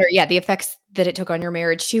I did wonder, the effects that it took on your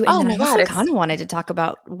marriage too. And then I also kind of wanted to talk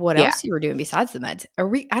about what else you were doing besides the meds.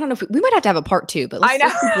 I don't know if we might have to have a part 2, but let's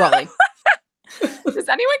keep rolling. Does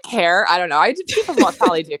anyone care? I don't know. People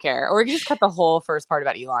probably do care, or we can just cut the whole first part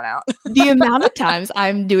about Elon out. The amount of times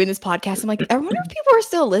I'm doing this podcast, I'm like, I wonder if people are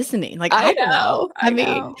still listening. Like, I don't know. I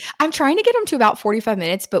mean, I'm trying to get them to about 45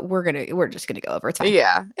 minutes, but we're just gonna go over. It's fine.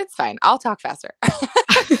 Yeah, it's fine. I'll talk faster.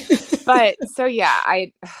 But so yeah,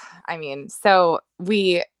 what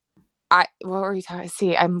were we talking?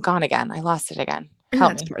 See, I'm gone again. I lost it again.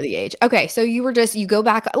 That's part of the age. Okay, so you go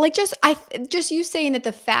back, like just you saying that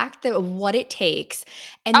the fact that what it takes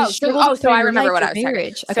and so I remember what I was saying.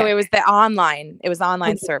 Okay. So it was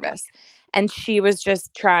online service, and she was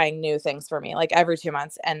just trying new things for me like every 2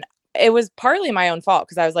 months, and it was partly my own fault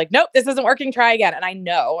because I was like, nope, this isn't working. Try again, and I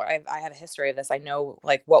know I have a history of this. I know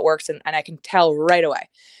like what works, and I can tell right away.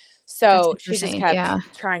 So she just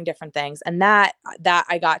kept trying different things, and that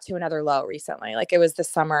I got to another low recently. Like it was this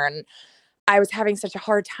summer, and I was having such a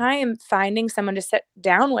hard time finding someone to sit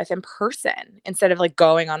down with in person instead of like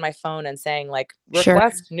going on my phone and saying like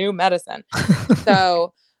request new medicine.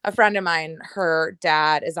 So a friend of mine, her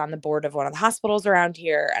dad is on the board of one of the hospitals around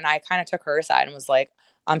here, and I kind of took her aside and was like,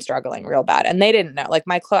 I'm struggling real bad. And they didn't know. Like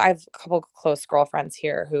I have a couple close girlfriends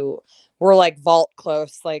here who were like vault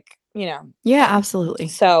close, like, Yeah, absolutely.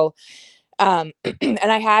 So, and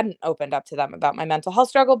I hadn't opened up to them about my mental health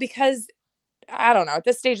struggle because I don't know. At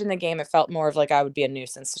this stage in the game, it felt more of like I would be a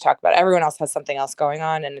nuisance to talk about. Everyone else has something else going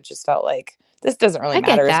on, and it just felt like this doesn't really I get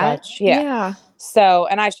matter as that. much. Yeah. Yeah. So,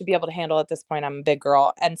 and I should be able to handle it at this point. I'm a big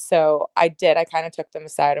girl. And so I did. I kind of took them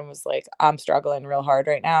aside and was like, I'm struggling real hard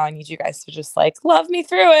right now. I need you guys to just like love me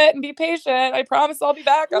through it and be patient. I promise I'll be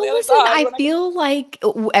back on the Well, other listen, side. I When feel like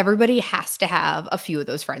everybody has to have a few of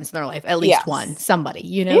those friends in their life, at least one, Yes. somebody,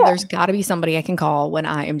 Yeah. there's got to be somebody I can call when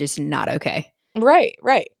I am just not okay. Right.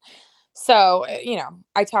 Right. So,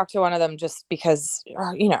 I talked to one of them just because,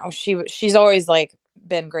 she's always like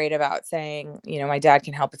been great about saying, my dad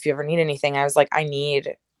can help if you ever need anything. I was like, I need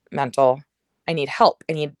help. I need help.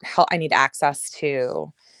 I need access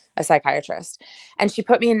to a psychiatrist. And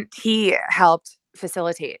he helped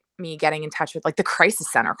facilitate me getting in touch with like the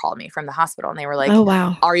crisis center called me from the hospital. And they were like, Oh,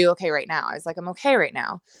 wow. are you okay right now? I was like, I'm okay right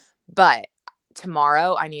now, but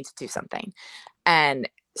tomorrow I need to do something. And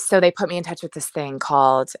so they put me in touch with this thing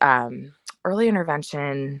called early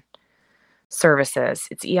intervention services.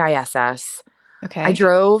 It's EISS. Okay. I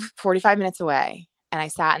drove 45 minutes away and I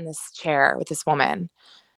sat in this chair with this woman.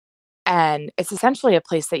 And it's essentially a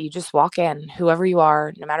place that you just walk in, whoever you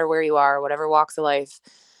are, no matter where you are, whatever walks of life,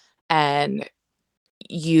 and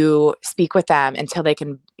you speak with them until they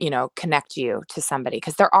can, connect you to somebody.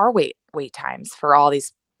 Because there are wait times for all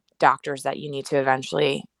these doctors that you need to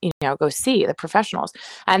eventually, go see the professionals.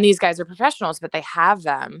 And these guys are professionals, but they have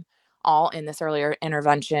them all in this earlier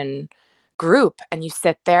intervention group. And you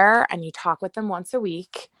sit there and you talk with them once a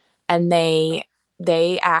week, and they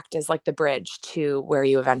act as like the bridge to where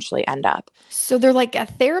you eventually end up. So they're like a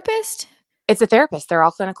therapist? It's a therapist. They're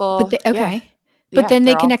all clinical. Okay. Yeah. But then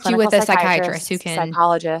they they're all connect you with clinical a psychiatrist who can.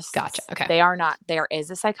 psychologists. Gotcha. Okay. They are not. There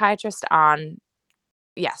is a psychiatrist on.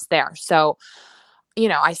 Yes, there. So,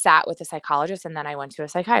 I sat with a psychologist and then I went to a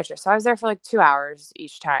psychiatrist. So I was there for like 2 hours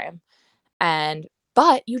each time.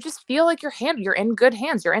 But you just feel like you're in good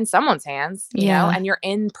hands. You're in someone's hands, and you're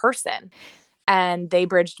in person. And they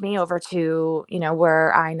bridged me over to,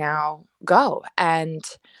 where I now go. And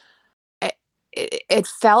it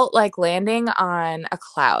felt like landing on a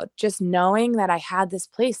cloud, just knowing that I had this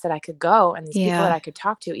place that I could go and these people that I could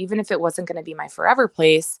talk to, even if it wasn't going to be my forever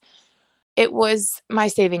place. It was my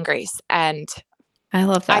saving grace. And I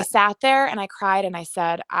love that. I sat there and I cried and I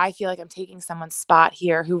said, I feel like I'm taking someone's spot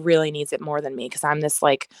here who really needs it more than me. Cause I'm this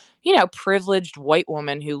like, privileged white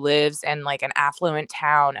woman who lives in like an affluent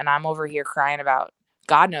town. And I'm over here crying about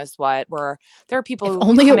God knows what, where there are people if who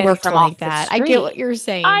only come it in worked from like off the that. street. I get what you're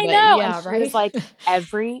saying. I but know. Yeah, and she right. was like,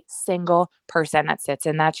 every single person that sits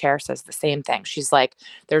in that chair says the same thing. She's like,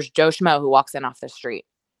 there's Joe Schmo who walks in off the street.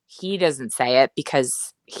 He doesn't say it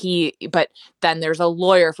because but then there's a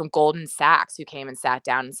lawyer from Goldman Sachs who came and sat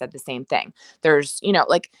down and said the same thing. There's,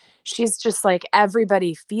 like, she's just like,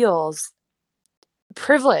 everybody feels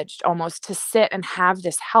privileged almost to sit and have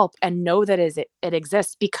this help and know that it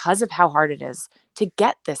exists because of how hard it is to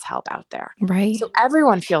get this help out there. Right. So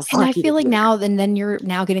everyone feels and I lucky feel to like be now, then you're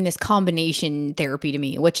now getting this combination therapy to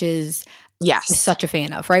me, which is yes, such a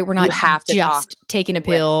fan of, right? We're not have to just taking a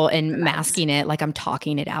pill and the meds. masking it. Like I'm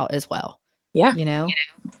talking it out as well. Yeah.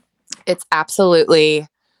 It's absolutely,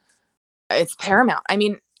 it's paramount. I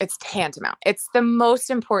mean, it's tantamount. It's the most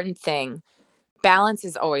important thing. Balance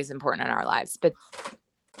is always important in our lives, but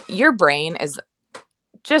your brain is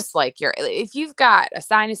just like if you've got a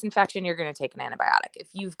sinus infection, you're going to take an antibiotic. If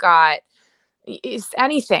you've got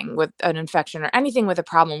anything with an infection or anything with a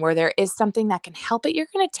problem where there is something that can help it, you're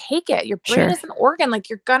going to take it. Your brain is an organ. Like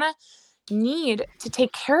you're going to need to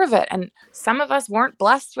take care of it. And some of us weren't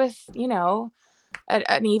blessed with,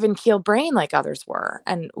 an even keeled brain like others were.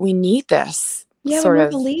 And we need this. Yeah, sort but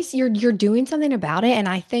of at least you're doing something about it. And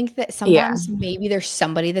I think that sometimes maybe there's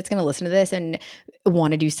somebody that's going to listen to this and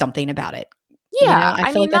want to do something about it. Yeah.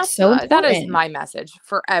 I feel like that's so important. That is my message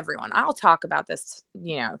for everyone. I'll talk about this,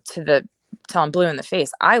 till I'm blue in the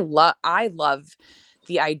face. I love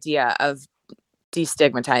the idea of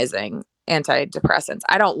destigmatizing antidepressants.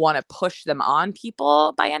 I don't want to push them on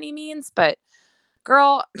people by any means, but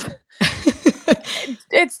girl,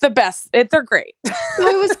 it's the best. They're great.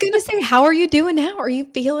 I was going to say, how are you doing now? Are you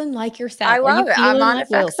feeling like yourself? I love it. I'm on like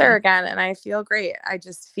Effexor again and I feel great. I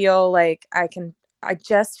just feel like I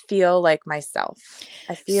just feel like myself.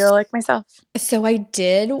 I feel like myself. So I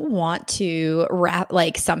did want to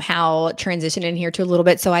somehow transition in here to a little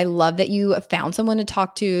bit. So I love that you found someone to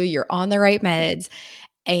talk to. You're on the right meds.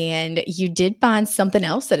 And you did find something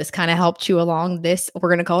else that has kind of helped you along this, we're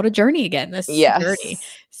going to call it a journey again, this journey.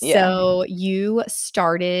 So you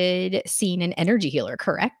started seeing an energy healer,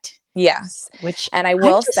 correct? Yes. Which and I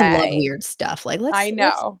will just say, love weird stuff. Like, I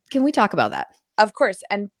know. can we talk about that? Of course.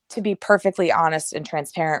 And to be perfectly honest and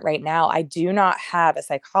transparent right now, I do not have a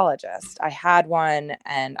psychologist. I had one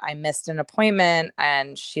and I missed an appointment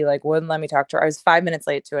and she like wouldn't let me talk to her. I was 5 minutes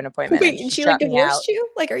late to an appointment and Wait, she she like shut me out. divorced you?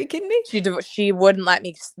 Like, are you kidding me? She wouldn't let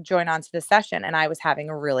me join on to the session and I was having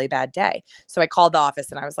a really bad day. So I called the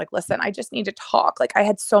office and I was like, listen, I just need to talk. Like I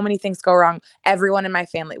had so many things go wrong. Everyone in my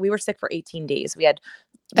family, we were sick for 18 days. We had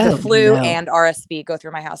the flu and RSV go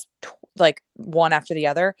through my house like one after the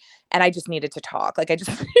other. And I just needed to talk. Like I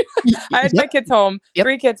had my kids home,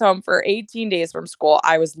 3 kids home for 18 days from school.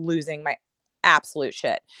 I was losing my absolute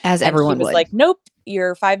shit. As and everyone she was would. like, nope,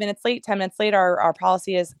 you're 5 minutes late, 10 minutes late. Our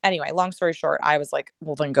policy is anyway, long story short, I was like,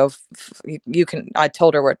 well then go, you can, I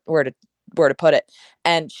told her where to put it.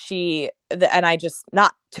 And and I just,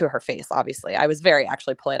 not to her face, obviously, I was very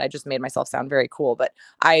actually polite. I just made myself sound very cool, but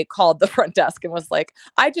I called the front desk and was like,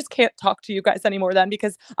 I just can't talk to you guys anymore then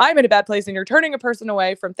because I'm in a bad place and you're turning a person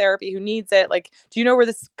away from therapy who needs it. Like, do you know where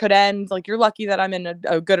this could end? Like, you're lucky that I'm in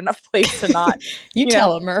a good enough place to not, you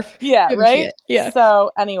tell him, Murph. Yeah. Right. Yeah.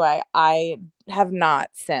 So anyway, I have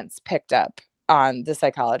not since picked up on the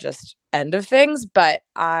psychologist end of things, but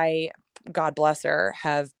God bless her,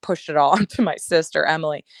 have pushed it all onto my sister,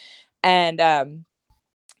 Emily. And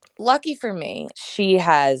lucky for me, she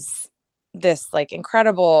has this like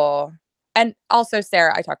incredible, and also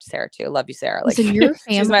Sarah, I talked to Sarah too. Love you, Sarah. Like Listen, your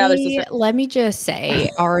she's my other family, sister. let me just say,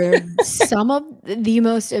 are some of the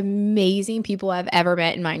most amazing people I've ever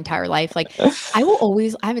met in my entire life. Like I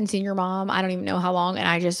haven't seen your mom. I don't even know how long. And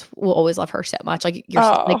I just will always love her so much. Like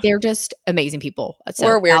like they're just amazing people. So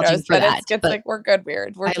we're weirdos, for that. It's like, we're good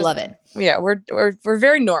weird. I love it. Yeah. We're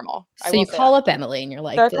very normal. So you call up Emily and you're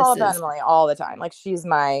like, I call up Emily all the time. Like she's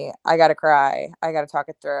I gotta cry. I gotta talk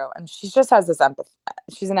it through. And she just has this empathy.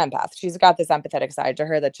 She's an empath. She's got this empathetic side to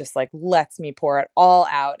her that just like lets me pour it all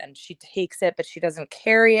out. And she takes it, but she doesn't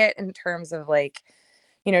carry it in terms of like,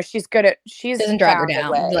 she's good at, doesn't drag her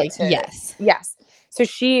down. Like, yes. So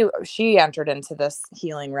she entered into this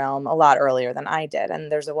healing realm a lot earlier than I did.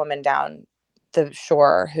 And there's a woman down the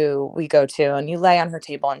shore who we go to, and you lay on her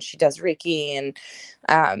table and she does Reiki,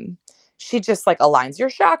 and she just like aligns your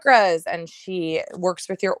chakras and she works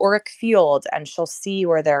with your auric field and she'll see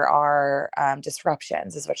where there are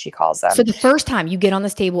disruptions, is what she calls them. So the first time you get on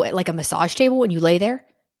this table, like a massage table, and you lay there,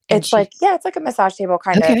 it's like a massage table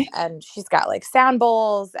kind of, and she's got like sound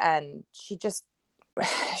bowls, and she just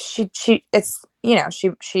it's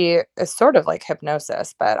she is sort of like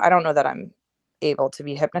hypnosis, but I don't know that I'm able to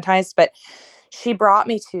be hypnotized. But she brought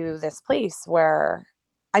me to this place where,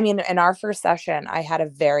 I mean, in our first session, I had a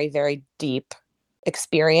very, very deep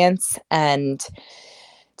experience, and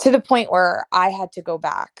to the point where I had to go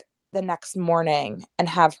back the next morning and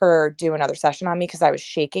have her do another session on me because I was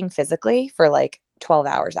shaking physically for like 12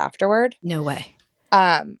 hours afterward. No way.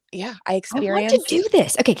 Yeah, I experienced. I want to do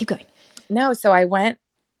this. Okay, keep going. No, so I went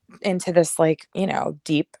into this like,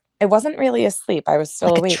 deep. It wasn't really a sleep. I was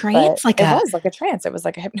still awake. A trance? It was like a trance. It was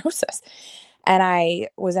like a hypnosis. And I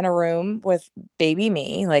was in a room with baby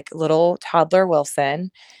me, like little toddler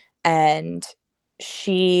Wilson. And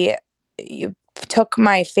she took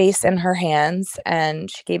my face in her hands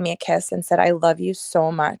and she gave me a kiss and said, I love you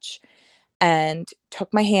so much. And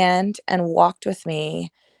took my hand and walked with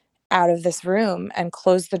me out of this room and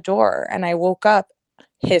closed the door. And I woke up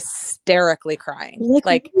hysterically crying.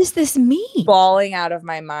 Like what does this mean? Bawling out of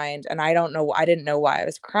my mind. And I didn't know why I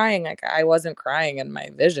was crying. Like I wasn't crying in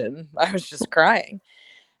my vision. I was just crying.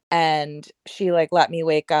 And she like let me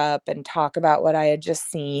wake up and talk about what I had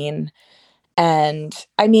just seen. And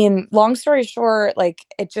I mean, long story short, like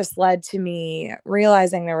it just led to me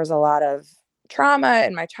realizing there was a lot of trauma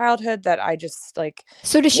in my childhood that I just like.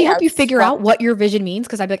 So does she help you figure out what your vision means?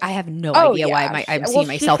 Because I'd be like, I have no idea why I'm seeing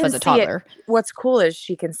myself as a toddler. What's cool is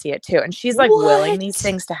she can see it too. And she's like willing these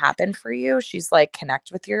things to happen for you. She's like,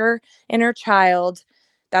 connect with your inner child.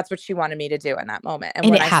 That's what she wanted me to do in that moment. And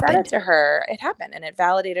when I said it to her, it happened, and it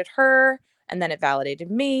validated her, and then it validated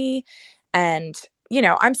me. And,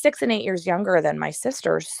 I'm 6 and 8 years younger than my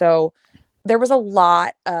sisters. So there was a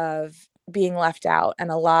lot of being left out and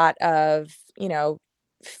a lot of,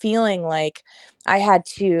 feeling like I had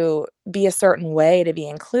to be a certain way to be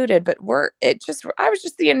included, but I was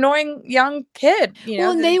just the annoying young kid,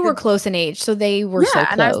 Well, and they were close in age, so they were so close.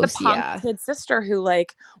 And I was the punk kid sister who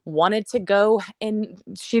like wanted to go in.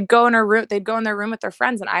 She'd go in her room. They'd go in their room with their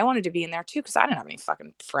friends, and I wanted to be in there too because I didn't have any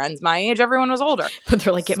fucking friends my age. Everyone was older. But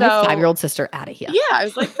they're like, get my 5-year-old sister out of here. Yeah, I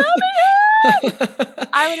was like, no,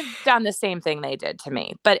 I would have done the same thing they did to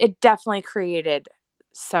me, but it definitely created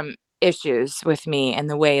some issues with me and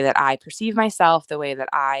the way that I perceive myself, the way that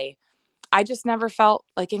I I just never felt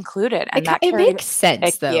like included. And that It carried, makes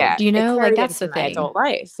sense though. yeah, Do you it know? Like carried that's into the my thing. adult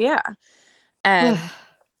life. Yeah. And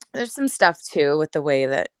there's some stuff too with the way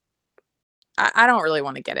that I don't really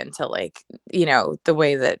want to get into like, the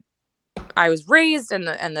way that I was raised and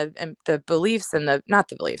the beliefs and not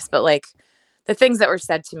the beliefs, but like the things that were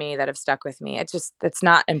said to me that have stuck with me. It's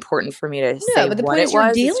not important for me to No, say but the what point it is you're was.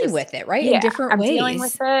 It's dealing just, with it, right? In yeah, different I'm dealing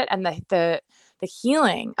with ways. it. And the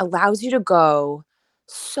healing allows you to go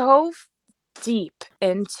so deep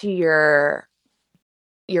into your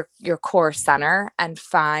core center and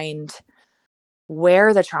find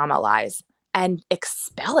where the trauma lies and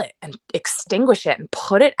expel it and extinguish it and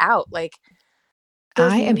put it out. Like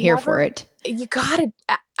there's I am here for never, it. you gotta,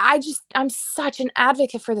 I'm such an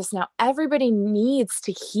advocate for this now. Everybody needs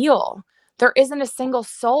to heal. There isn't a single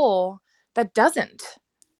soul that doesn't,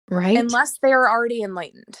 Right? unless they're already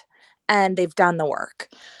enlightened and they've done the work.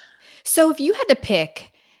 So if you had to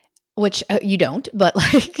pick, which you don't, but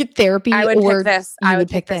like therapy, I would pick or this. I you would would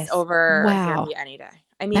pick pick this this. over Wow. therapy any day.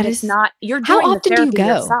 I mean, That it's is, not, you're how doing the often do you therapy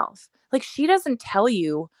go? yourself. Like she doesn't tell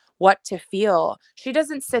you what to feel. She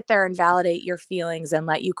doesn't sit there and validate your feelings and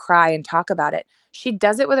let you cry and talk about it. She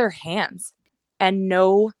does it with her hands and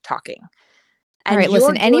no talking. All And right, you're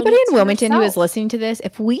listen, doing anybody it in to Wilmington who is yourself. listening to this,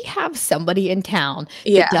 if we have somebody in town that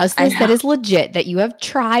Yeah, does I this, that know. is legit, that you have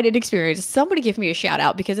tried and experienced, somebody give me a shout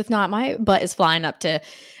out, because if not, my butt is flying up to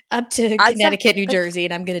Connecticut, New Jersey,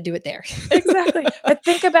 and I'm going to do it there. Exactly. But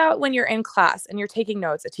think about when you're in class and you're taking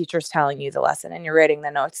notes, a teacher's telling you the lesson and you're writing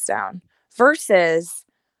the notes down versus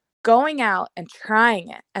going out and trying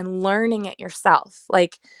it and learning it yourself.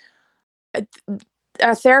 Like a,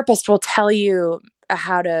 a therapist will tell you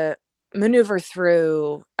how to maneuver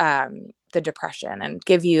through the depression and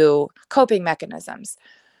give you coping mechanisms.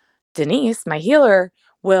 Denise, my healer,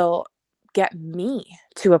 will get me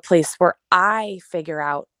to a place where I figure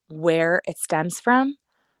out where it stems from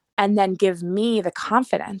and then give me the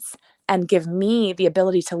confidence and give me the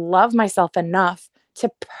ability to love myself enough to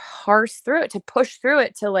parse through it, to push through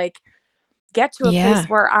it, to like get to a place Yeah.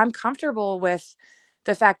 where I'm comfortable with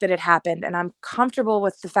the fact that it happened and I'm comfortable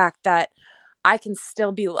with the fact that I can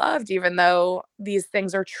still be loved even though these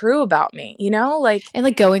things are true about me, like And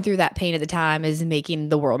like going through that pain at the time is making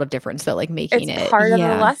the world of difference. So like making it's it, part of the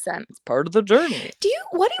yeah. lesson. It's part of the journey.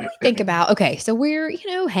 What do we think about? Okay, so we're,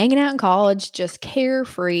 hanging out in college, just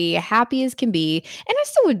carefree, happy as can be. And I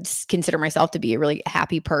still would consider myself to be a really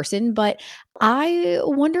happy person, but I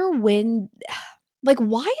wonder when, like,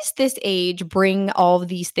 why is this age bring all of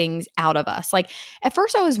these things out of us? Like, at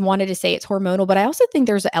first I always wanted to say it's hormonal, but I also think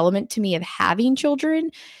there's an element to me of having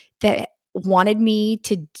children that wanted me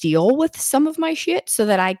to deal with some of my shit so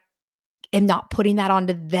that I am not putting that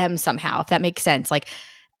onto them somehow, if that makes sense. Like,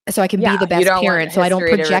 so I can be Yeah, the you best don't want parent, so I don't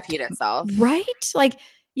history to project, repeat itself. right? Like,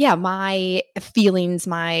 yeah, my feelings,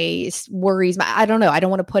 my worries, I don't know. I don't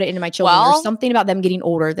want to put it into my children. There's Well, something about them getting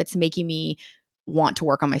older that's making me want to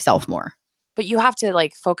work on myself more. but you have to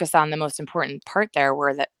like focus on the most important part there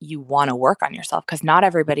where that you want to work on yourself because not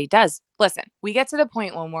everybody does. Listen, we get to the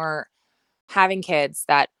point when we're having kids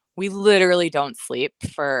that we literally don't sleep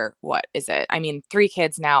for what is it? I mean, 3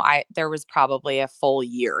 kids now. There was probably a full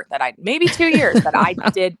year that maybe 2 years that I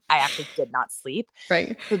actually did not sleep.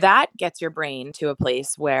 Right. So that gets your brain to a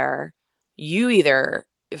place where you either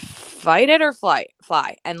fight it or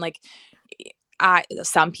fly. And like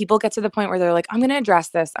some people get to the point where they're like, I'm going to address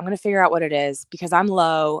this. I'm going to figure out what it is because I'm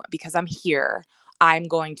low, because I'm here. I'm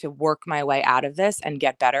going to work my way out of this and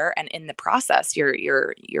get better. And in the process, you're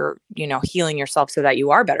healing yourself so that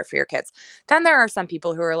you are better for your kids. Then there are some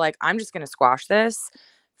people who are like, I'm just going to squash this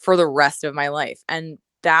for the rest of my life. And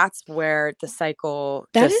that's where the cycle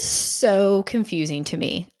That is just, so confusing to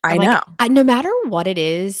me. I I'm like, know. no matter what it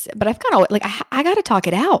is, but I've got to like, I got to talk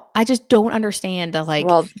it out. I just don't understand the like,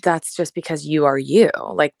 Well, that's just because you are you.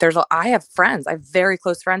 Like I have friends, I have very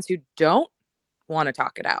close friends who don't want to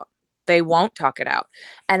talk it out. They won't talk it out.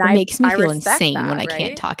 And it makes me I feel respect insane when that, I can't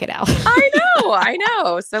right? talk it out. I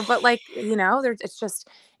know. So, but like,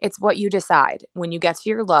 it's what you decide. When you get to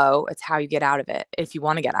your low, it's how you get out of it. If you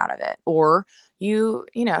want to get out of it, or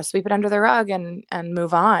sweep it under the rug and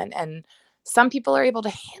move on. And some people are able to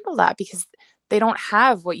handle that because they don't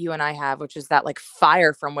have what you and I have, which is that like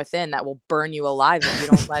fire from within that will burn you alive if you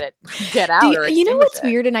don't let it get out or You know extinguish what's it.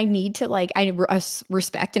 weird? And I need to like,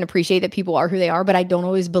 respect and appreciate that people are who they are, but I don't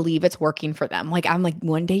always believe it's working for them. Like, I'm like,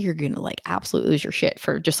 one day you're going to like absolutely lose your shit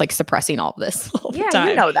for just like suppressing all of this all the time.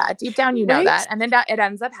 You know that deep down, you know Right? that. And then it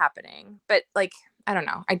ends up happening. But like, I don't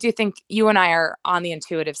know. I do think you and I are on the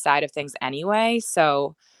intuitive side of things anyway.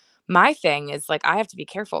 So my thing is like, I have to be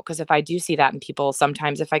careful because if I do see that in people,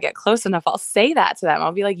 sometimes if I get close enough, I'll say that to them.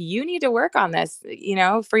 I'll be like, you need to work on this,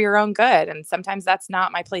 for your own good. And sometimes that's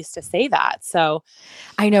not my place to say that. So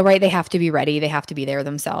I know, right? They have to be ready. They have to be there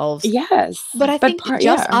themselves. yes, But I think just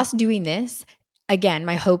yeah, us doing this, again,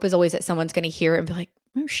 my hope is always that someone's going to hear it and be like,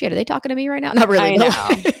 oh shit, are they talking to me right now? Not really. I But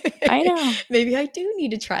know. I know. maybe I do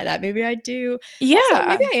need to try that. Maybe I do. Also, Yeah.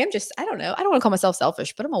 maybe I am just, I don't know. I don't want to call myself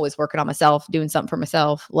selfish, but I'm always working on myself, doing something for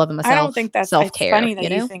myself, loving I don't myself, think it's self-care, funny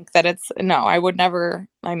that you think that no, I would never,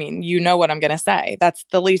 I mean, you know what I'm going to say. That's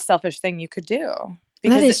the least selfish thing you could do That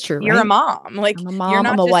because is true, you're a right? mom. Like I'm a you're mom, I'm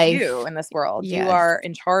not a just you wife. in this world. You Yes. are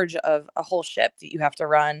in charge of a whole ship that you have to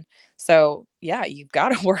run. So yeah, you've got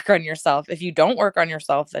to work on yourself. If you don't work on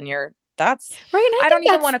yourself, then Right. And I I don't think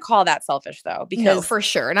even that's want to call that selfish though, no, because for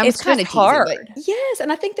sure. And I was it's kind just of teasing, but hard. yes.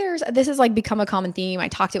 And I think this has like become a common theme. I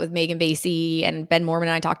talked it with Megan Basey and Ben Mormon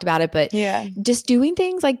and I talked about it, but Yeah. just doing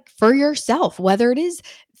things like for yourself, whether it is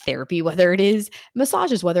therapy, whether it is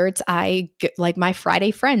massages, whether it's like my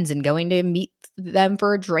Friday friends and going to meet them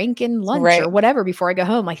for a drink and lunch or Right. whatever before I go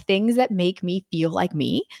home, like things that make me feel like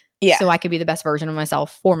me. Yeah. So I could be the best version of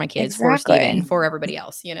myself for my kids, for Steven, Exactly. for everybody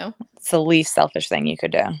else, It's the least selfish thing you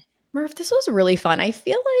could do. Murph, this was really fun. I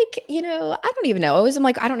feel like, I don't even know. I'm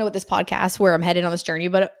like, I don't know what this podcast, where I'm headed on this journey,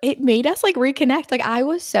 but it made us like reconnect. Like I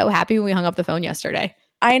was so happy when we hung up the phone yesterday.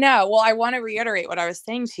 I know. Well, I want to reiterate what I was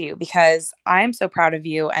saying to you because I'm so proud of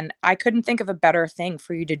you. And I couldn't think of a better thing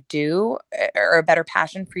for you to do or a better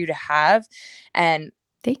passion for you to have. And,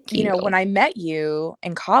 Thank you. when I met you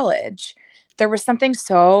in college, there was something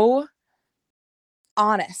so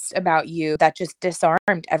honest about you that just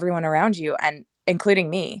disarmed everyone around you and including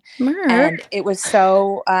me. Murph. And it was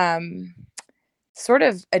so sort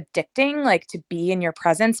of addicting, like to be in your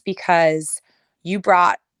presence because you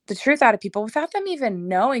brought the truth out of people without them even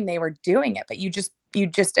knowing they were doing it. But you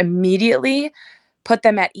just immediately put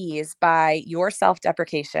them at ease by your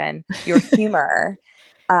self-deprecation, your humor,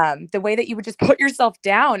 the way that you would just put yourself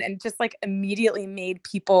down and just like immediately made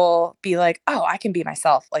people be like, oh, I can be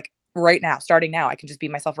myself. Like right now, starting now, I can just be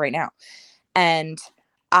myself right now. And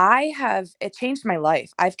it changed my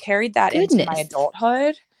life. I've carried that into my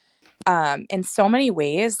adulthood. In so many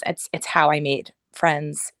ways, it's how I made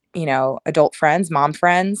friends, adult friends, mom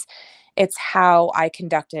friends. It's how I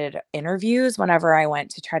conducted interviews whenever I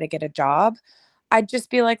went to try to get a job. I'd just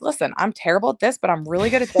be like, listen, I'm terrible at this, but I'm really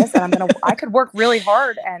good at this. And I could work really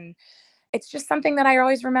hard. And it's just something that I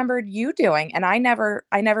always remembered you doing. And I never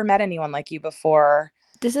met anyone like you before.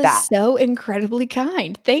 This is so incredibly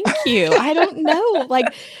kind. Thank you. I don't know.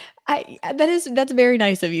 Like that's very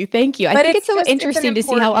nice of you. Thank you. I think it's so interesting to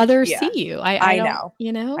see how others see you. I don't,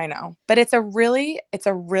 know. I know. But it's a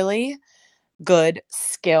really good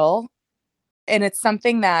skill. And it's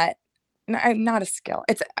something that not a skill.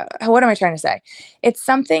 It's what am I trying to say? It's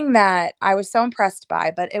something that I was so impressed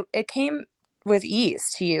by, but it came with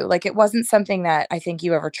ease to you. Like it wasn't something that I think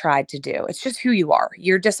you ever tried to do. It's just who you are.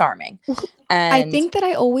 You're disarming. And I think that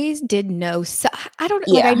I always did know. So, I don't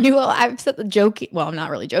like. I knew I've said the joking. Well, I'm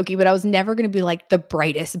not really joking, but I was never going to be like the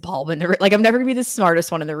brightest bulb in the room. Like I'm never going to be the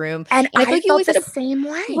smartest one in the room. And I feel like you always the same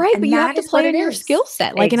way, right? But you have to play on your skill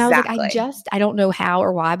set. Like, and I was like, I don't know how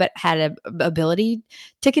or why, but had an ability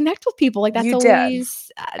to connect with people. Like that's you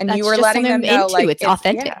always, and that's you were just letting them know, like it's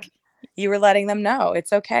authentic. Yeah. You were letting them know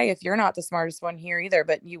it's okay if you're not the smartest one here either,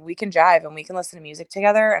 but we can jive and we can listen to music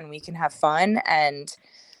together and we can have fun. And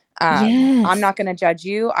I'm not going to judge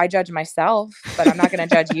you. I judge myself, but I'm not going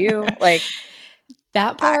to judge you. Like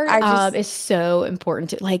that part is so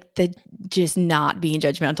important to like the just not being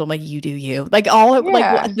judgmental. I'm like, you do you. Like all of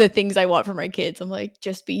like the things I want for my kids. I'm like,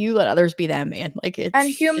 just be you, let others be them, man. Like it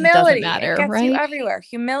doesn't matter, it gets right? you everywhere.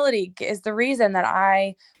 Humility is the reason that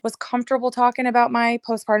I was comfortable talking about my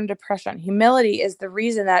postpartum depression. Humility is the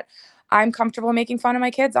reason that I'm comfortable making fun of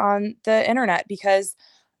my kids on the internet because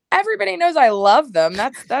everybody knows I love them.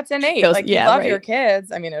 That's innate. Like you love your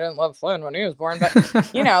kids. I mean, I didn't love Flynn when he was born, but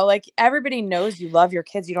like everybody knows you love your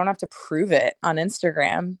kids. You don't have to prove it on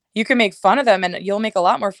Instagram. You can make fun of them and you'll make a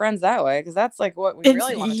lot more friends that way because that's like what we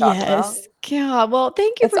really want to talk about. God, well,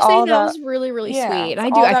 thank you for saying that. Was really, really sweet. And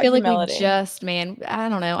I feel like we just, man, I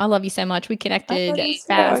don't know. I love you so much. We connected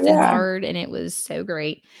fast and hard and it was so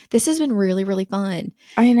great. This has been really, really fun.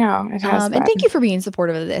 I know. It has been. And thank you for being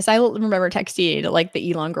supportive of this. I remember texting you to like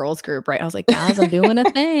the Elon girls group, right? I was like, guys, I'm doing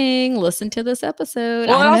a thing. Listen to this episode.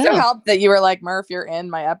 Well, it also helped that you were like, Murph, you're in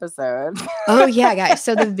my episode. Oh yeah, guys.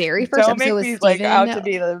 So the very first episode was Steven, like out to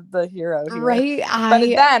be the hero here. Right. But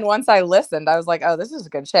then once I listened, I was like, oh, this is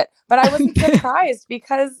good shit. But I wasn't surprised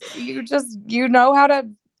because you know how to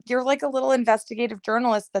you're like a little investigative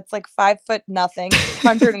journalist that's like 5 foot nothing,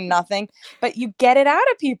 100 and nothing, but you get it out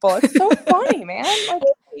of people. It's so funny, man. Like,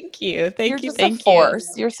 thank you. You're just a force.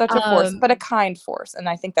 You're such a force, but a kind force. And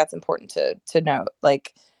I think that's important to note.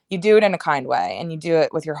 Like, you do it in a kind way, and you do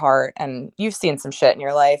it with your heart, and you've seen some shit in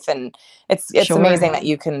your life, and it's amazing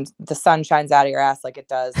that the sun shines out of your ass like it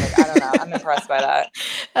does. Like, I don't know. I'm impressed by that.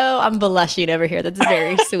 Oh, I'm blushing over here. That's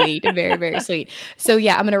very sweet. Very, very sweet. So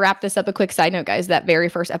yeah, I'm going to wrap this up. A quick side note, guys, that very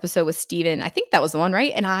first episode with Steven, I think that was the one,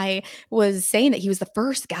 right? And I was saying that he was the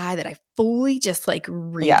first guy that I fully just like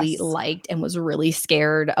really liked and was really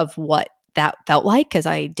scared of what that felt like, because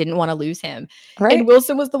I didn't want to lose him. Right. And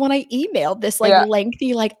Wilson was the one I emailed, this like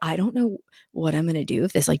lengthy, like, I don't know what I'm going to do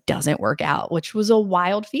if this like doesn't work out, which was a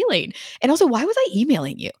wild feeling. And also, why was I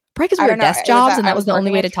emailing you? Probably because we were desk jobs and that was the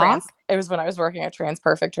only way to talk. It was when I was working at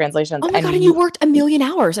Perfect Translations. Oh my God, and you worked a million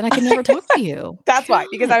hours and I could never talk to you. That's why,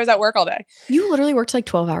 because I was at work all day. You literally worked like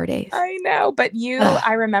 12-hour days. I know, but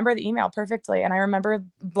I remember the email perfectly. And I remember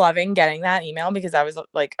loving getting that email because I was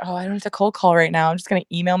like, oh, I don't have to cold call right now. I'm just going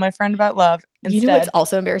to email my friend about love instead. You know what's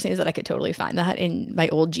also embarrassing is that I could totally find that in my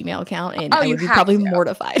old Gmail account and I would be probably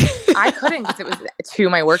mortified. I couldn't because it was to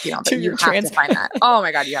my work email, but you have to find that. Oh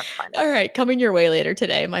my God, you have to find it. All right, coming your way later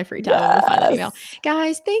today, my free time. I'm going to find that email.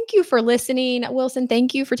 Guys, thank you for listening. Wilson,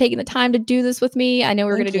 thank you for taking the time to do this with me. I know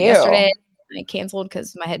we were going to do it yesterday. I canceled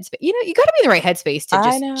because my headspace, you got to be in the right headspace to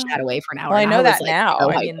just chat away for an hour. Well, I know that now.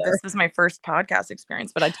 I mean, this is my first podcast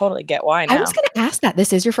experience, but I totally get why now. I was going to ask that.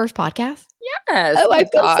 This is your first podcast? Yes. Oh, I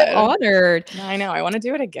feel so honored. I know. I want to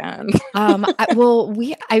do it again.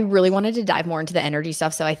 I really wanted to dive more into the energy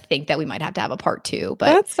stuff, so I think that we might have to have a part 2. But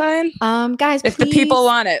that's fine. Guys, if the people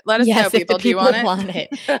want it, let us know. People, do you want it?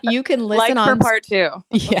 You can listen for part 2.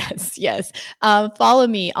 Yes. Follow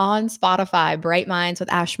me on Spotify, Bright Minds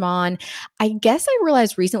with Ashman. I guess I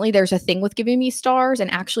realized recently there's a thing with giving me stars and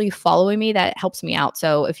actually following me that helps me out.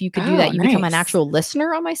 So if you could do that, you become an actual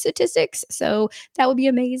listener on my statistics. So that would be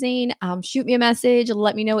amazing. Shoot me a message.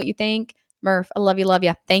 Let me know what you think. Murph, I love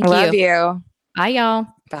you. Thank you. Love you. Bye, y'all.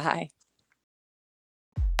 Bye.